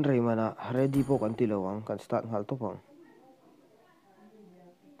mai in rei mana ready po kan ti lawang kan start hal to pang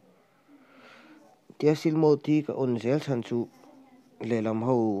tia sil mo ti ka on zel chan chu le lam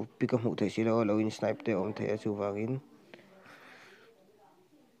ho pika mu the sila lo in snipe te om the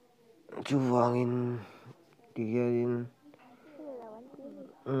chu wangin ti in cái là one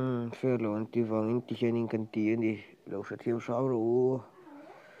three fair lo an ti wangin ti hianin kan ti ani lo sa thiam sao ro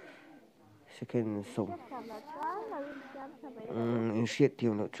second song cái thằng là quá là linh chăm thằng ấy in siat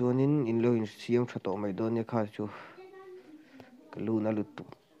thiam lo chuanin in lo in siam tha to mai don ne kha chu ka lu na lu tu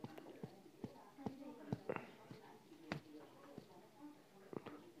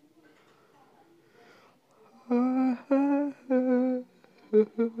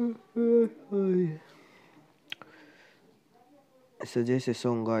suggest a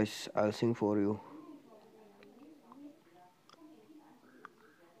song guys, I'll sing for you.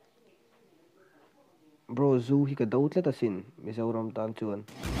 Bro Zoo hi ka daut la tasin Mizoram tan chuan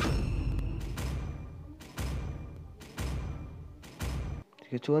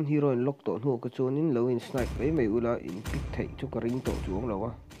cái chuan hero in lock to nu ka chuan in lo in snipe mai mai ula in pick thei chu ka ring to chuang lo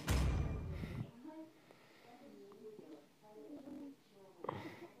wa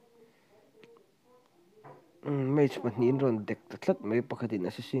match mà nín rồi địch tất mấy bậc hình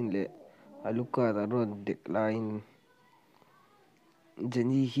assassin lệ aluka đã rồi địch line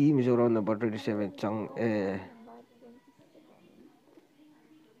Jenny hi Mizoram number 27 chang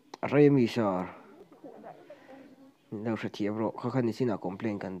Remy Sar đâu sẽ thiệp rồi khó khăn xin là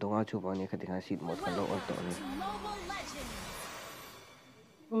complain cần đông áo chụp vào này khát hàng xịt một phần độ ổn tổn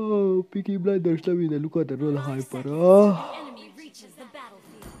Peaky Blinders là mình lúc đó rồi hyper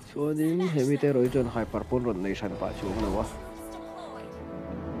so nên hemi te rồi chọn hyper pon rồi này sẵn pa chuông nữa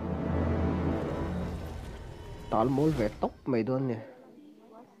tal mol về tóc mày đoan nè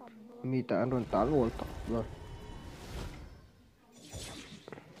mi ta rồi tal mol tóc rồi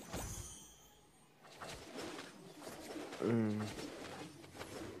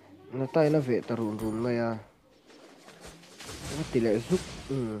nó tay nó về ta run run mày à nó tỷ lệ giúp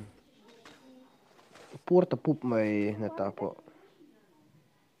porta pup mày nó ta po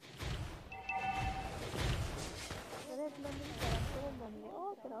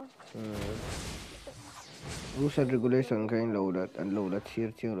rules and regulation kain load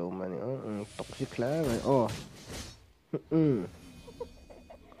cheer lo mani toxic la mày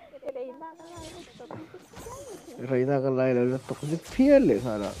Reina ka lai lo toxic phiel le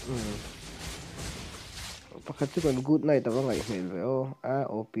hala pakhat chu kan good night awa ngai hmel ve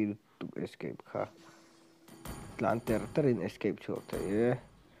op to escape kha tlanter tarin escape chu te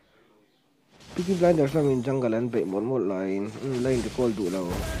Peaky Blinders lang in jungle an be mor line line recall du lo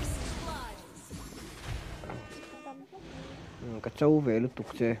ka chau ve lu tuk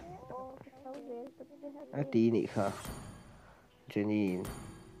che a ti ni kha Jenny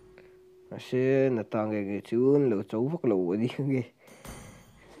a se na tang ge chun lo chau vak lo ani nge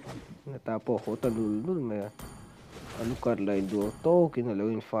na ta po ho ta dul me alu kar line du to kin lo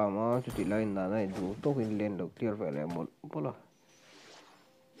in farma chu ti line na nai du to kin len lo clear ve le mol bola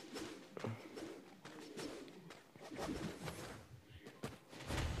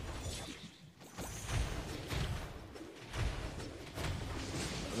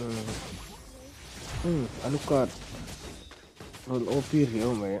alukat rol opir hiyo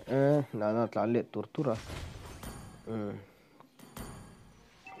may nana tlalit tortura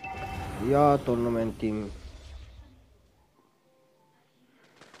ya tournament team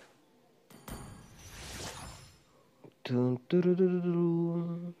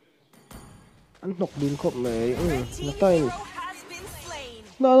anh nọc đun khóc mày nó tay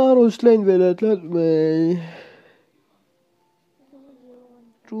nana rol slain về lại mày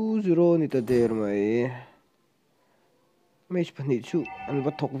 2-0 ni ta der mai match pani chu an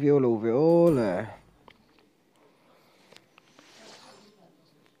va thok veo lo veo le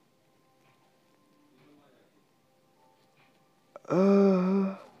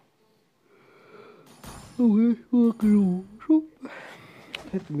ôi ôi cái đủ súp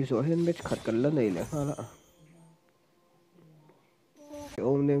hết mi số hết match khát cần lần này là ha la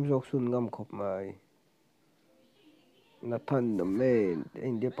ôm nem jok sun ngam khop mai na than na men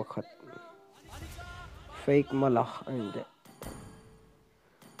anh đi pakhat fake malak anh de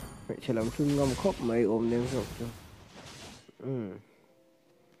phải làm sun ngam khop mai ôm nem jok chu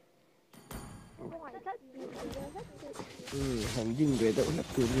hành dinh về đâu lắc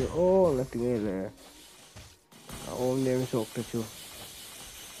từ nhiều ô là từ này là ôm nem jok ta chu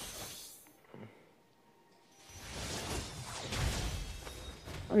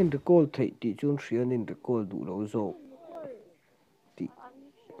anh được call thấy thì chun xuyên anh được call đủ lâu rồi thì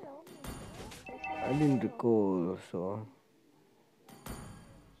anh được call so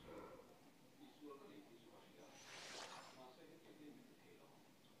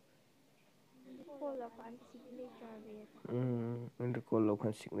anh được call lâu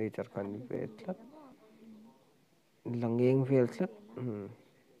khăn signature khăn về lắm lăng ngang về lắm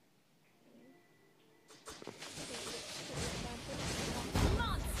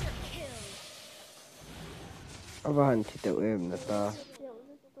Avan chỉ tao em là ta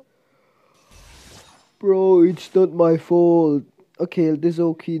bro it's not my fault okay this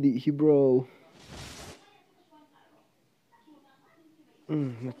okay đi hi bro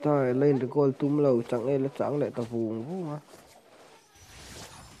là ta lên được call tum lâu chẳng ai là chẳng lại ta vùng vô mà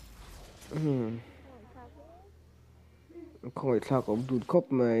không phải sao cũng đụt khóc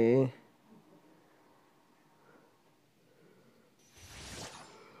mày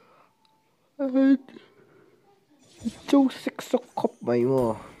châu sắc sốc khóc mày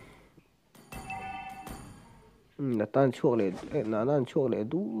mà là tan chuộc lại là tan chuộc lại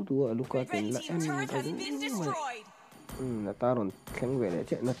đủ đủ lúc cả tiền là Red team ăn turret cái has been đủ destroyed. là ta còn khánh về lại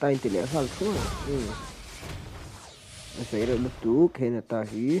chạy là tay tiền lẻ hal xuống phải là lúc tú khi là ta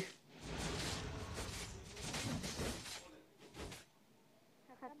hí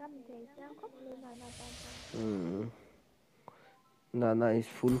Nana is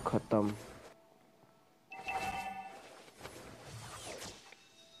full khatam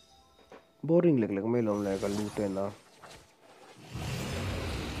boring leg leg mai lom la ka lute na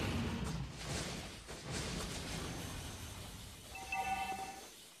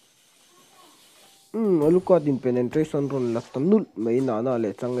alu ka din penetration ron la tam nul mai nana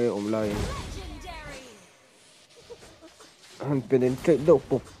le change online han penetrate do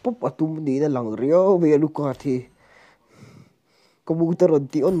pop pop atum ni na lang rio be alu ka thi computer on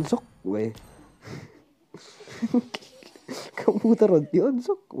ti on sok we computer on ti on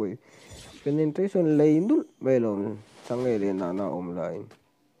sok we penetration lay nul mai lom change le nana online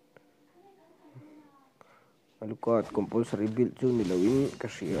alu ka compulsory build chu ni lawin ka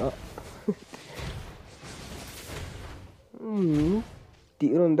sia ti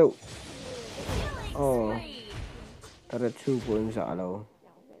ron đâu tara chu pun sa lo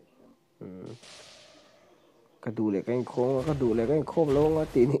ka du le kan khom lo nga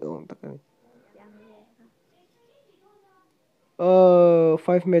ti ni ong ta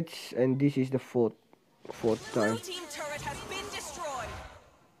 5 matches and this is the fourth time Blue team turret has been destroyed.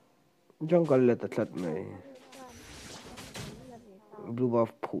 jungle la ta tlat mai blue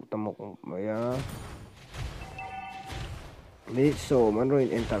buff phu tamok maya me so man roin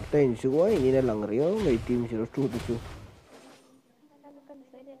entertain chu oi ni na lang rio mai team chu tu chu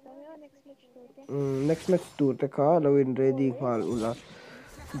next match tour te kha lowin ready khal ula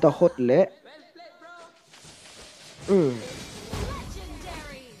the hot le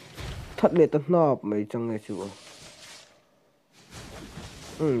thật lệ tận nạp mấy chẳng nghe chưa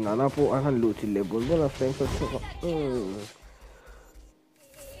nana po anh han lụt chỉ lệ bốn là frank thật sự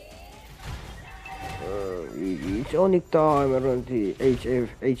it's only time around the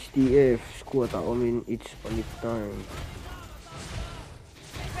HDF squad I mean it's only time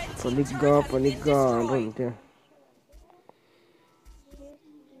paniga around there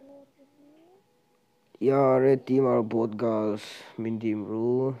yeah red team are both girls min team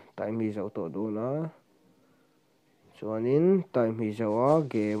ru time is out to na chuanin time is our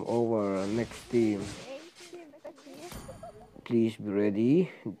game over next team please be ready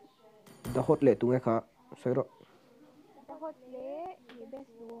the hot le tunga kha soiro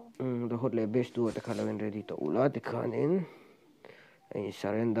the hot le best tu ta khala ready to ula te khanin ai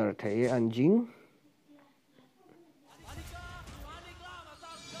surrender thai anjing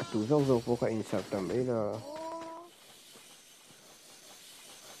tu zong zong po ka insert tam ei la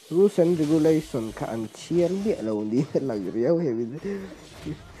rules and regulation kha an chian bia lo ni lang riau he bi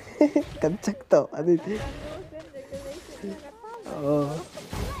kan chắc to ani rules and regulations yang kata oh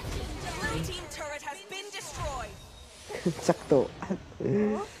The red team turret has been destroyed. chắc to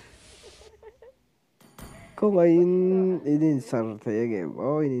ko ngain inin sar the game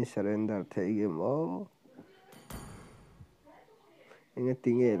oh inin surrender the game oh inga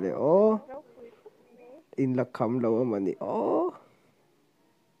tinge le oh rau pui me in la kham lo mani oh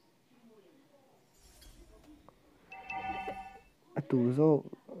atu zo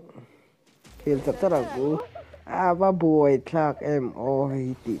khel chap chara ku a ba boy thak em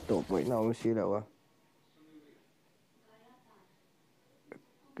oi ti to boy na om si lawa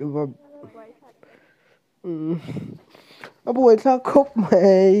cái ba buai thật a boy thak khop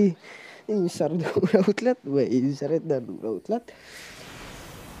mai in sar du lo tlat we in saret da du lo tlat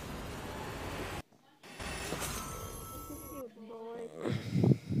cute boy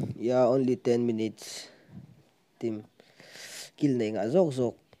yeah only 10 minutes team kill nei nga zok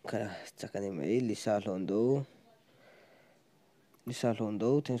zok kha chakani mai Lisa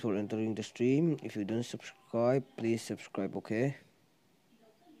Londo, thanks for entering the stream. If you don't subscribe, please subscribe, okay?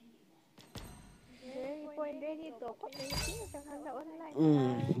 Jeremy point ready to kot ni sih jangan ada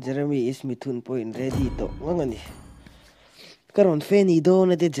online Jeremy is mithun point ready to ngani. Karon feni do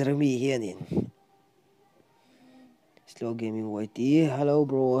na de Jeremy hianin. Slow Gaming YT, hello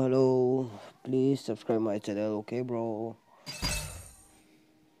bro, hello. Please subscribe my channel, okay bro?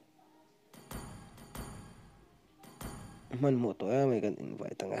 Man mo to may kan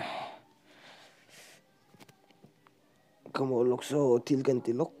invite nga. Kamu lokso til kan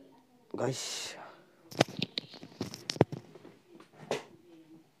tilok, guys.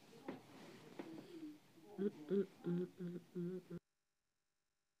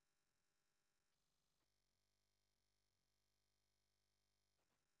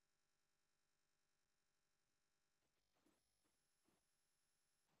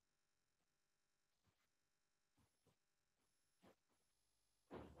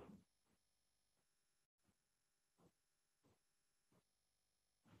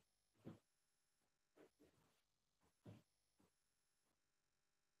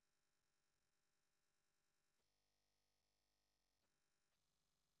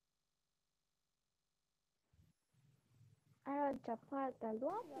 Aron cepat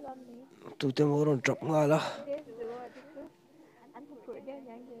luap luap ni Tu temo orang drop nga lah. dia dua itu anu pun dia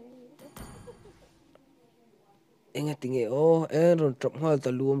yang Jeremy itu Ingat tinge oh, ron drop nga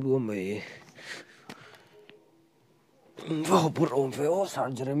ta luom mai. Oh, pur om fe oh, sar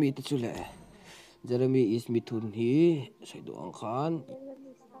Jeremy ti chule. Jeremy is mithun hi saido ang khan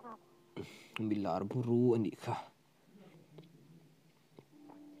Jeremy stop milar buru ani kha.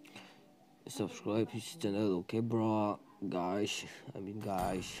 Subscribe his channel, okay bro? Guys, I mean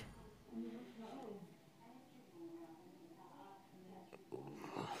guys.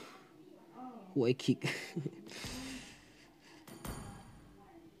 Who I kick?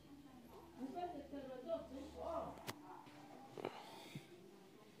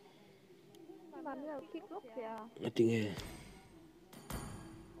 mana dia kick lock ya I think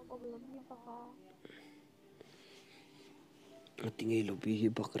oh belum ni pakar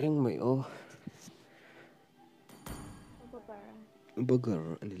lebih bakreng mai oh. bakar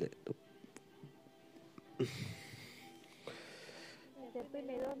Burger ani le. tapi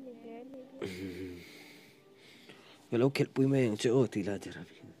melon ni Jeremy Kalau kel pui mai yang oh tila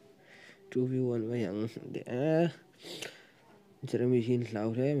Jeremy. 2v1 mai yang de Jeremy hin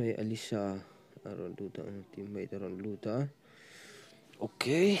lau re mai Alisa aron luta teammate aron luta.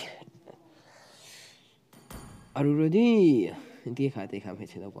 Okay. Are you ready? Hindi ka te kami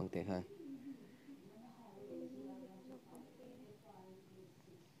sila pang tekan.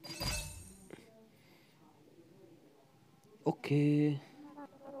 Okay.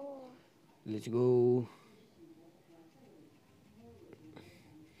 Let's go.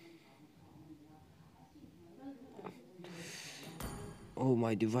 Oh,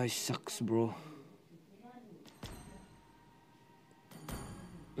 my device sucks, bro.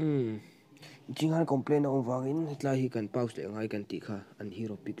 Jingan complain ako wangin lahi kan pause le ngai kan tikha an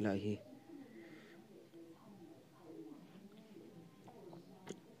hero pick lahi.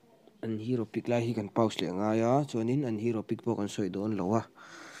 An hero pick lahi kan pause le ngai ya chuanin an hero pick po kan soi don lowa.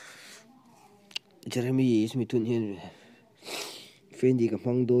 Jeremy is mitun hin Fendi ka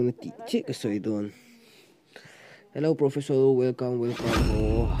mang don ti che ka soi don. Hello professor, welcome.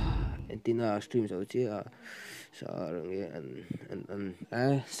 Oh, entina stream so che sarang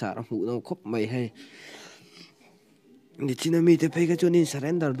sarang mu no khop mai hai. Ni china mi te pe ka chuanin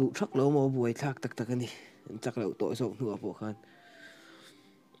surrender du thak lo mo buai thak tak tak ani. Chak lo to so nu apo khan.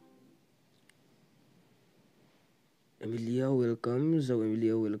 Emilia, welcome. So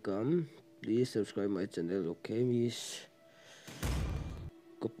Emilia, welcome. Please subscribe my channel, okay, miss?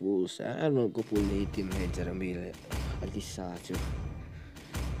 Couple sa ano couple ni team hay Jeremy Alisa chu.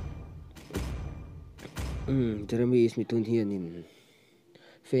 Jeremy is mitun hian in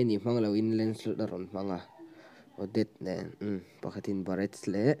feni manglo in lens daron manga. Odet ne pakhatin barrets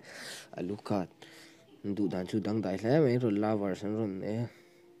le alukat. Du dan chu dang dai hle mai ro lovers an ron ne.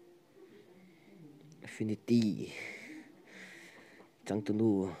 Affinity. Chang tu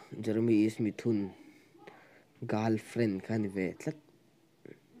nu Jeremy is mitun girlfriend kan ve tlat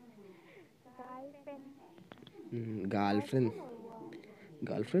girlfriend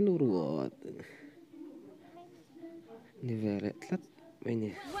or what ni vere tlat mai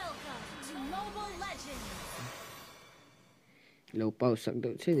ni Welcome to Mobile Legends. lo pau sak do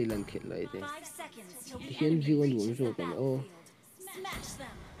che ni lan khet lai te 5 seconds till the hian enemy jiwan reaches wom so the kan battlefield. Smash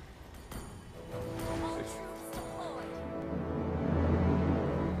them. All troops deployed.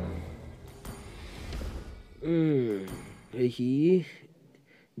 hi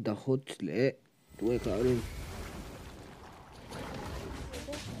the hot le tuai ka rin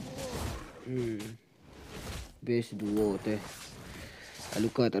base duo te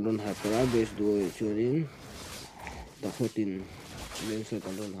alukat anon hyper base duo churin the hot in len so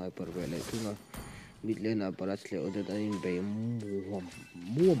anon hyper vele thunga mid lane aparach le odet anin be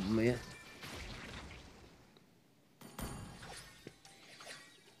muam me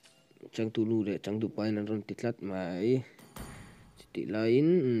chang tu lu le chang du pain an ron titlat mai ti lain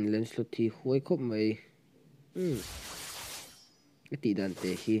len slot thi huai khop mai ti dan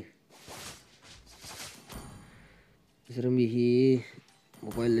te hi Jeremy hi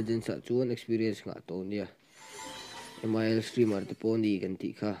Mobile Legends sa chuan experience nga to nia MIL streamer te poni kan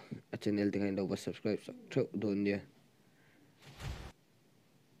ti kha a channel te kain do subscribe sak tho don nia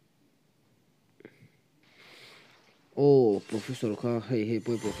professor kha hey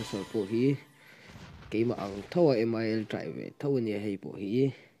boy professor po hi keima ang thawa MIL drive thaw nia hei po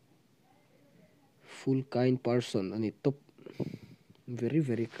hi full kind person ani top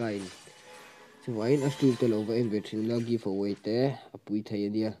very kind so wain astu te lo ba en betrin la giveaway te apui thai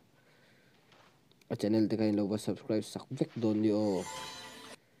ania a channel te kain lo ba subscribe sak vek don ni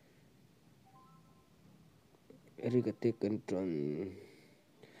Erika take control.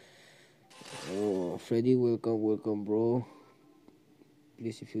 Freddy, welcome, bro.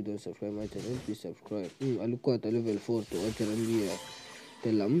 Please, if you don't subscribe my channel, please subscribe. Aluka at level 4 to Jeremy.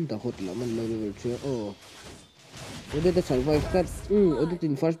 Telam, the hot laman level 3. Ode the survive cut. Ode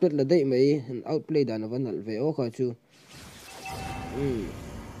in first bet la day may and outplay dan of an alve. Kachu.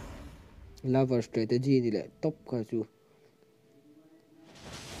 Lover strategy ni le top kachu.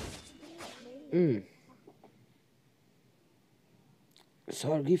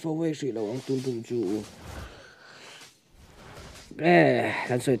 Sar giveaway si lo ang tuntun chu.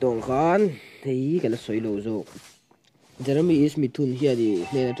 Kan soi tong khan thei kan soi lo zo. Jeremy is mithun here di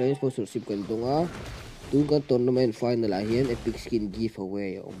nena train sponsorship kan tonga. Tu kan tournament final a hian epic skin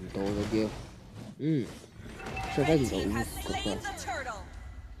giveaway to lo dia. So kan do Team has slain the turtle.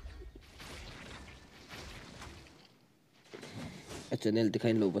 a channel te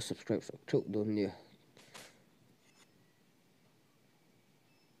kain lo ba subscribe sak thok don nia.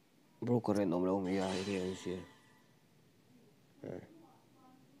 Broker and om lo mi ya hian si.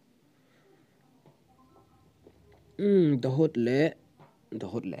 The hot le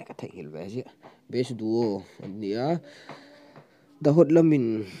ka thai hil ba si base duo nia the hot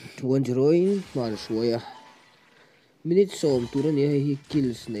lamin 1-0 man suaya minute som tura ni hi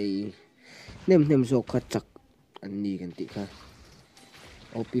kills nei nem zo kha chak anni kan ti kha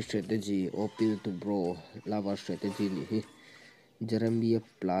OP strategy opil to bro lava strategy ni hi Jeremy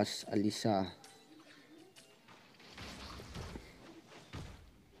plus Alisa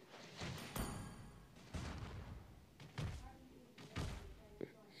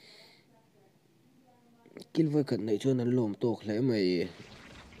kilwa kan nei chon an lom tok hle mai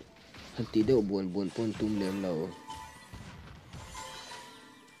hanti de buan pon tum lem lo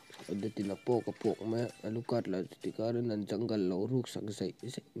odeti la pok me alukat la tikaran an jungle lo ruk sak sai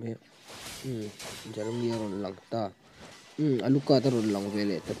me Jeremy ron langta alukat ron lang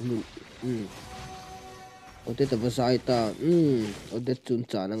vele tatnu odet ta basai ta odet chun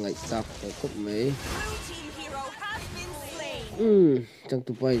cha na ngai tak khop mai Blue team hero has been slain. chang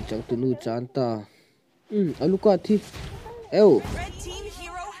tu pai chang tu nu chan ta alukat thi eu Red team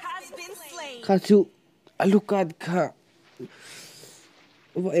hero has been slain. khachu alukat kha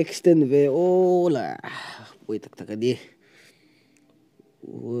va extend ve ola woi tak di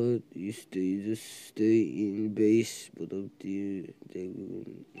what is they just stay in base but of the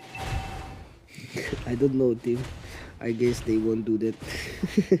I don't know team I guess they won't do that.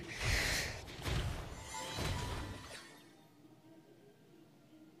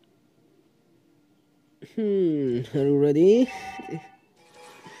 Are you ready?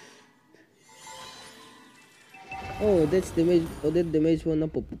 Oh, that's damage. Oh, that damage one na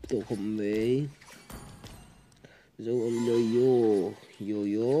pop to kumbe. So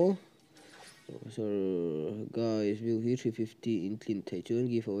yo. So guys, view here 350 in clean thay chuan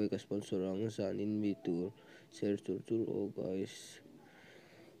giveaway ka sponsor ang san in me tour share tour oh guys.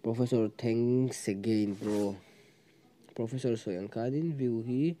 Professor thanks again bro. Professor soyang kadin view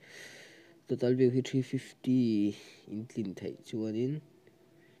hi total view hi 350 in clean thay chuan in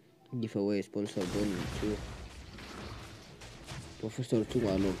giveaway sponsor don chu. Professor chu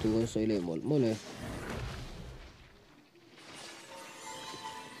nga no tu soy le mol mole.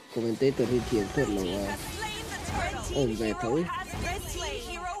 Commentator hi thiam thot lo Team wa has slain the turtle. on ve thau Red team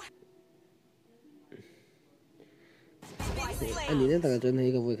hero has been ani slain. na ta chon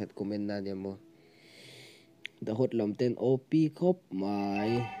hai ka voi khat comment na dia mo the hot lam ten op khop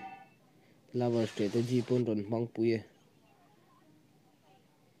mai lava strategy pon ron mang puye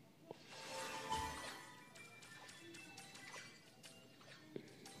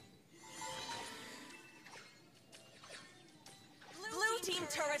Blue team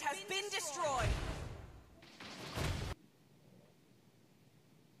turret has been destroyed.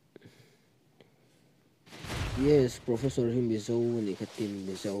 yes professor him bizo ni khatin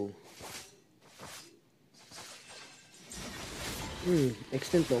bizo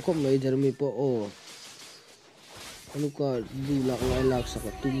extend to khop mai jeremy po o anu ka du lak lak sa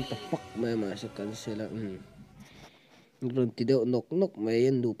ka tum ta pak mai ma sa cancel ron ti de nok mai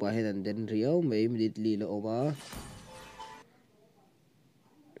en du pa hedan den riau mai immediately lo oma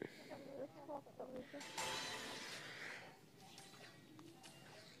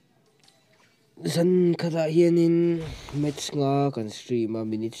san khada hianin match nga kan stream a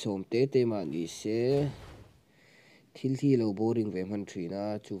minute som te ma ni se thil thi lo boring ve man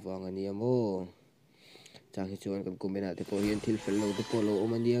thina chuwang ani amo chang hi chuan kan kumena te po hian thil fel lo te po lo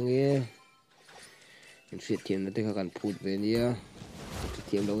omani ange in shit thiam na te kha kan phut ve nia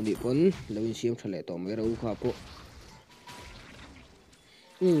thiam lo ni pon lo in siam thale to me ro kha po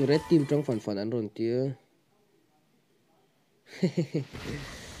red team trong fan an ron tia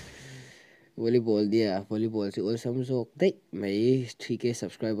volleyball dia volleyball si ol samjok dei mai 3k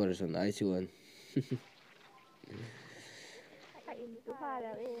subscribers on ai chuan Ka in tu pha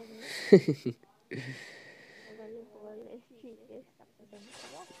la em. Volleyball street is something.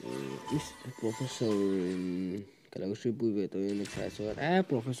 Miss professor kalau stream pui ve to in kha chuan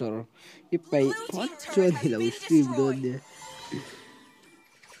professor ipai Blue phot team turret chuan has hi lo been stream don destroyed. dia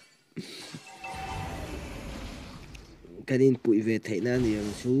kanin pui ve thaina ni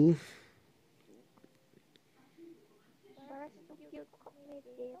ang chu Baras tu cute khóc mê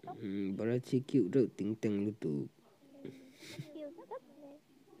tê tóc bara chi cute ro ting teng lu tu cute tóc mê.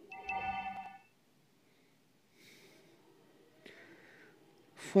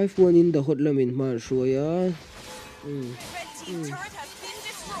 5-1 in the hot lamin mar shuaya Red team turret has been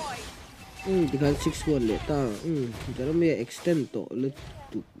destroyed. dikan 6-1 le ta jeremy extend to le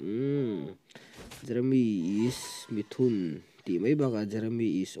tu jeremy is mithun ti mai baga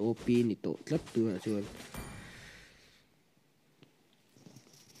jeremy is op ni to tlat tu na chuan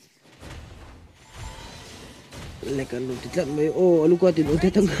lekan lu tlat mai o alu ka tin o te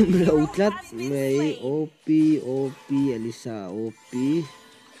tang lo tlat mai op alisa op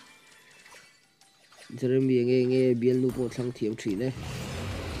jeremy nge bial nu po thlang thiam thi ne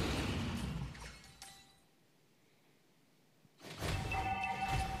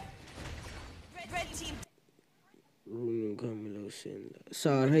Red team Camilo sen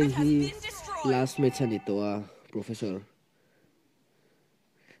sar hai has hi been destroyed. last match ani to a professor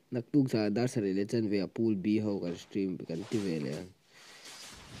naktuk sa dar sare le chan ve a pool b ho kan stream kan ti ve le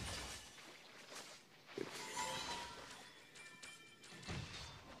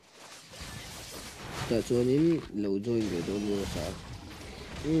ta chuanin lo join ve do mo sa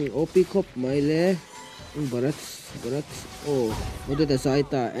op khop mai le barat o de ta sai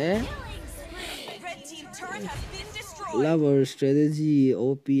ta Red team turret has been destroyed. lover strategy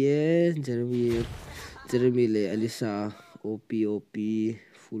ops jeremy le alisa op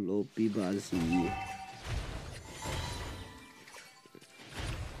full op bazi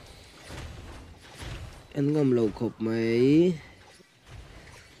an ngam lo khop mai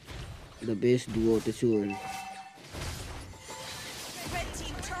the best duo te chun Red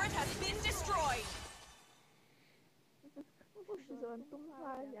team turret has been destroyed. Zone tum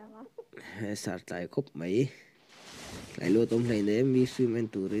pha jang. sar tai khop mai lai lo tom lai ne mi swim en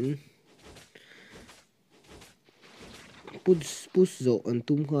turin push zo an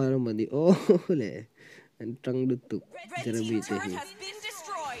tum kha ra mani oh le an tang du tu Red Jeremy team te turret hi has been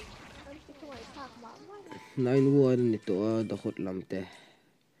destroyed. มันจะช่วยสากหมาไม่ 9-1 ni to a da khot lam te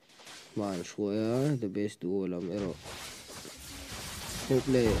man shwaya the best duo lam ero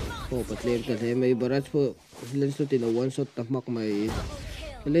hople ho patlem ta the mai baraj po lens to tin one shot tamak mai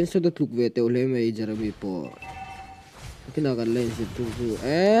lens to tluk ve te ole mai Jeremy po kina kan lens tu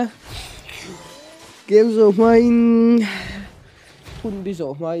game zo main kun bi zo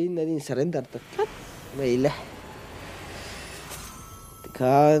main narin surrender ta mai le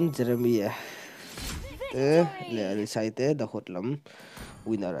kan Jeremy le ali site da hotlam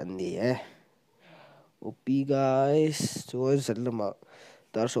winner an ni OP guys so salama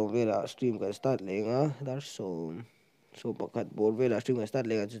dar so vela stream ka start lenga dar so pakat bor vela stream ka start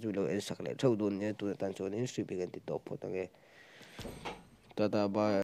lenga chu lo en sakle thau don ne tu tan so in stream kan ti top photo ge tada bye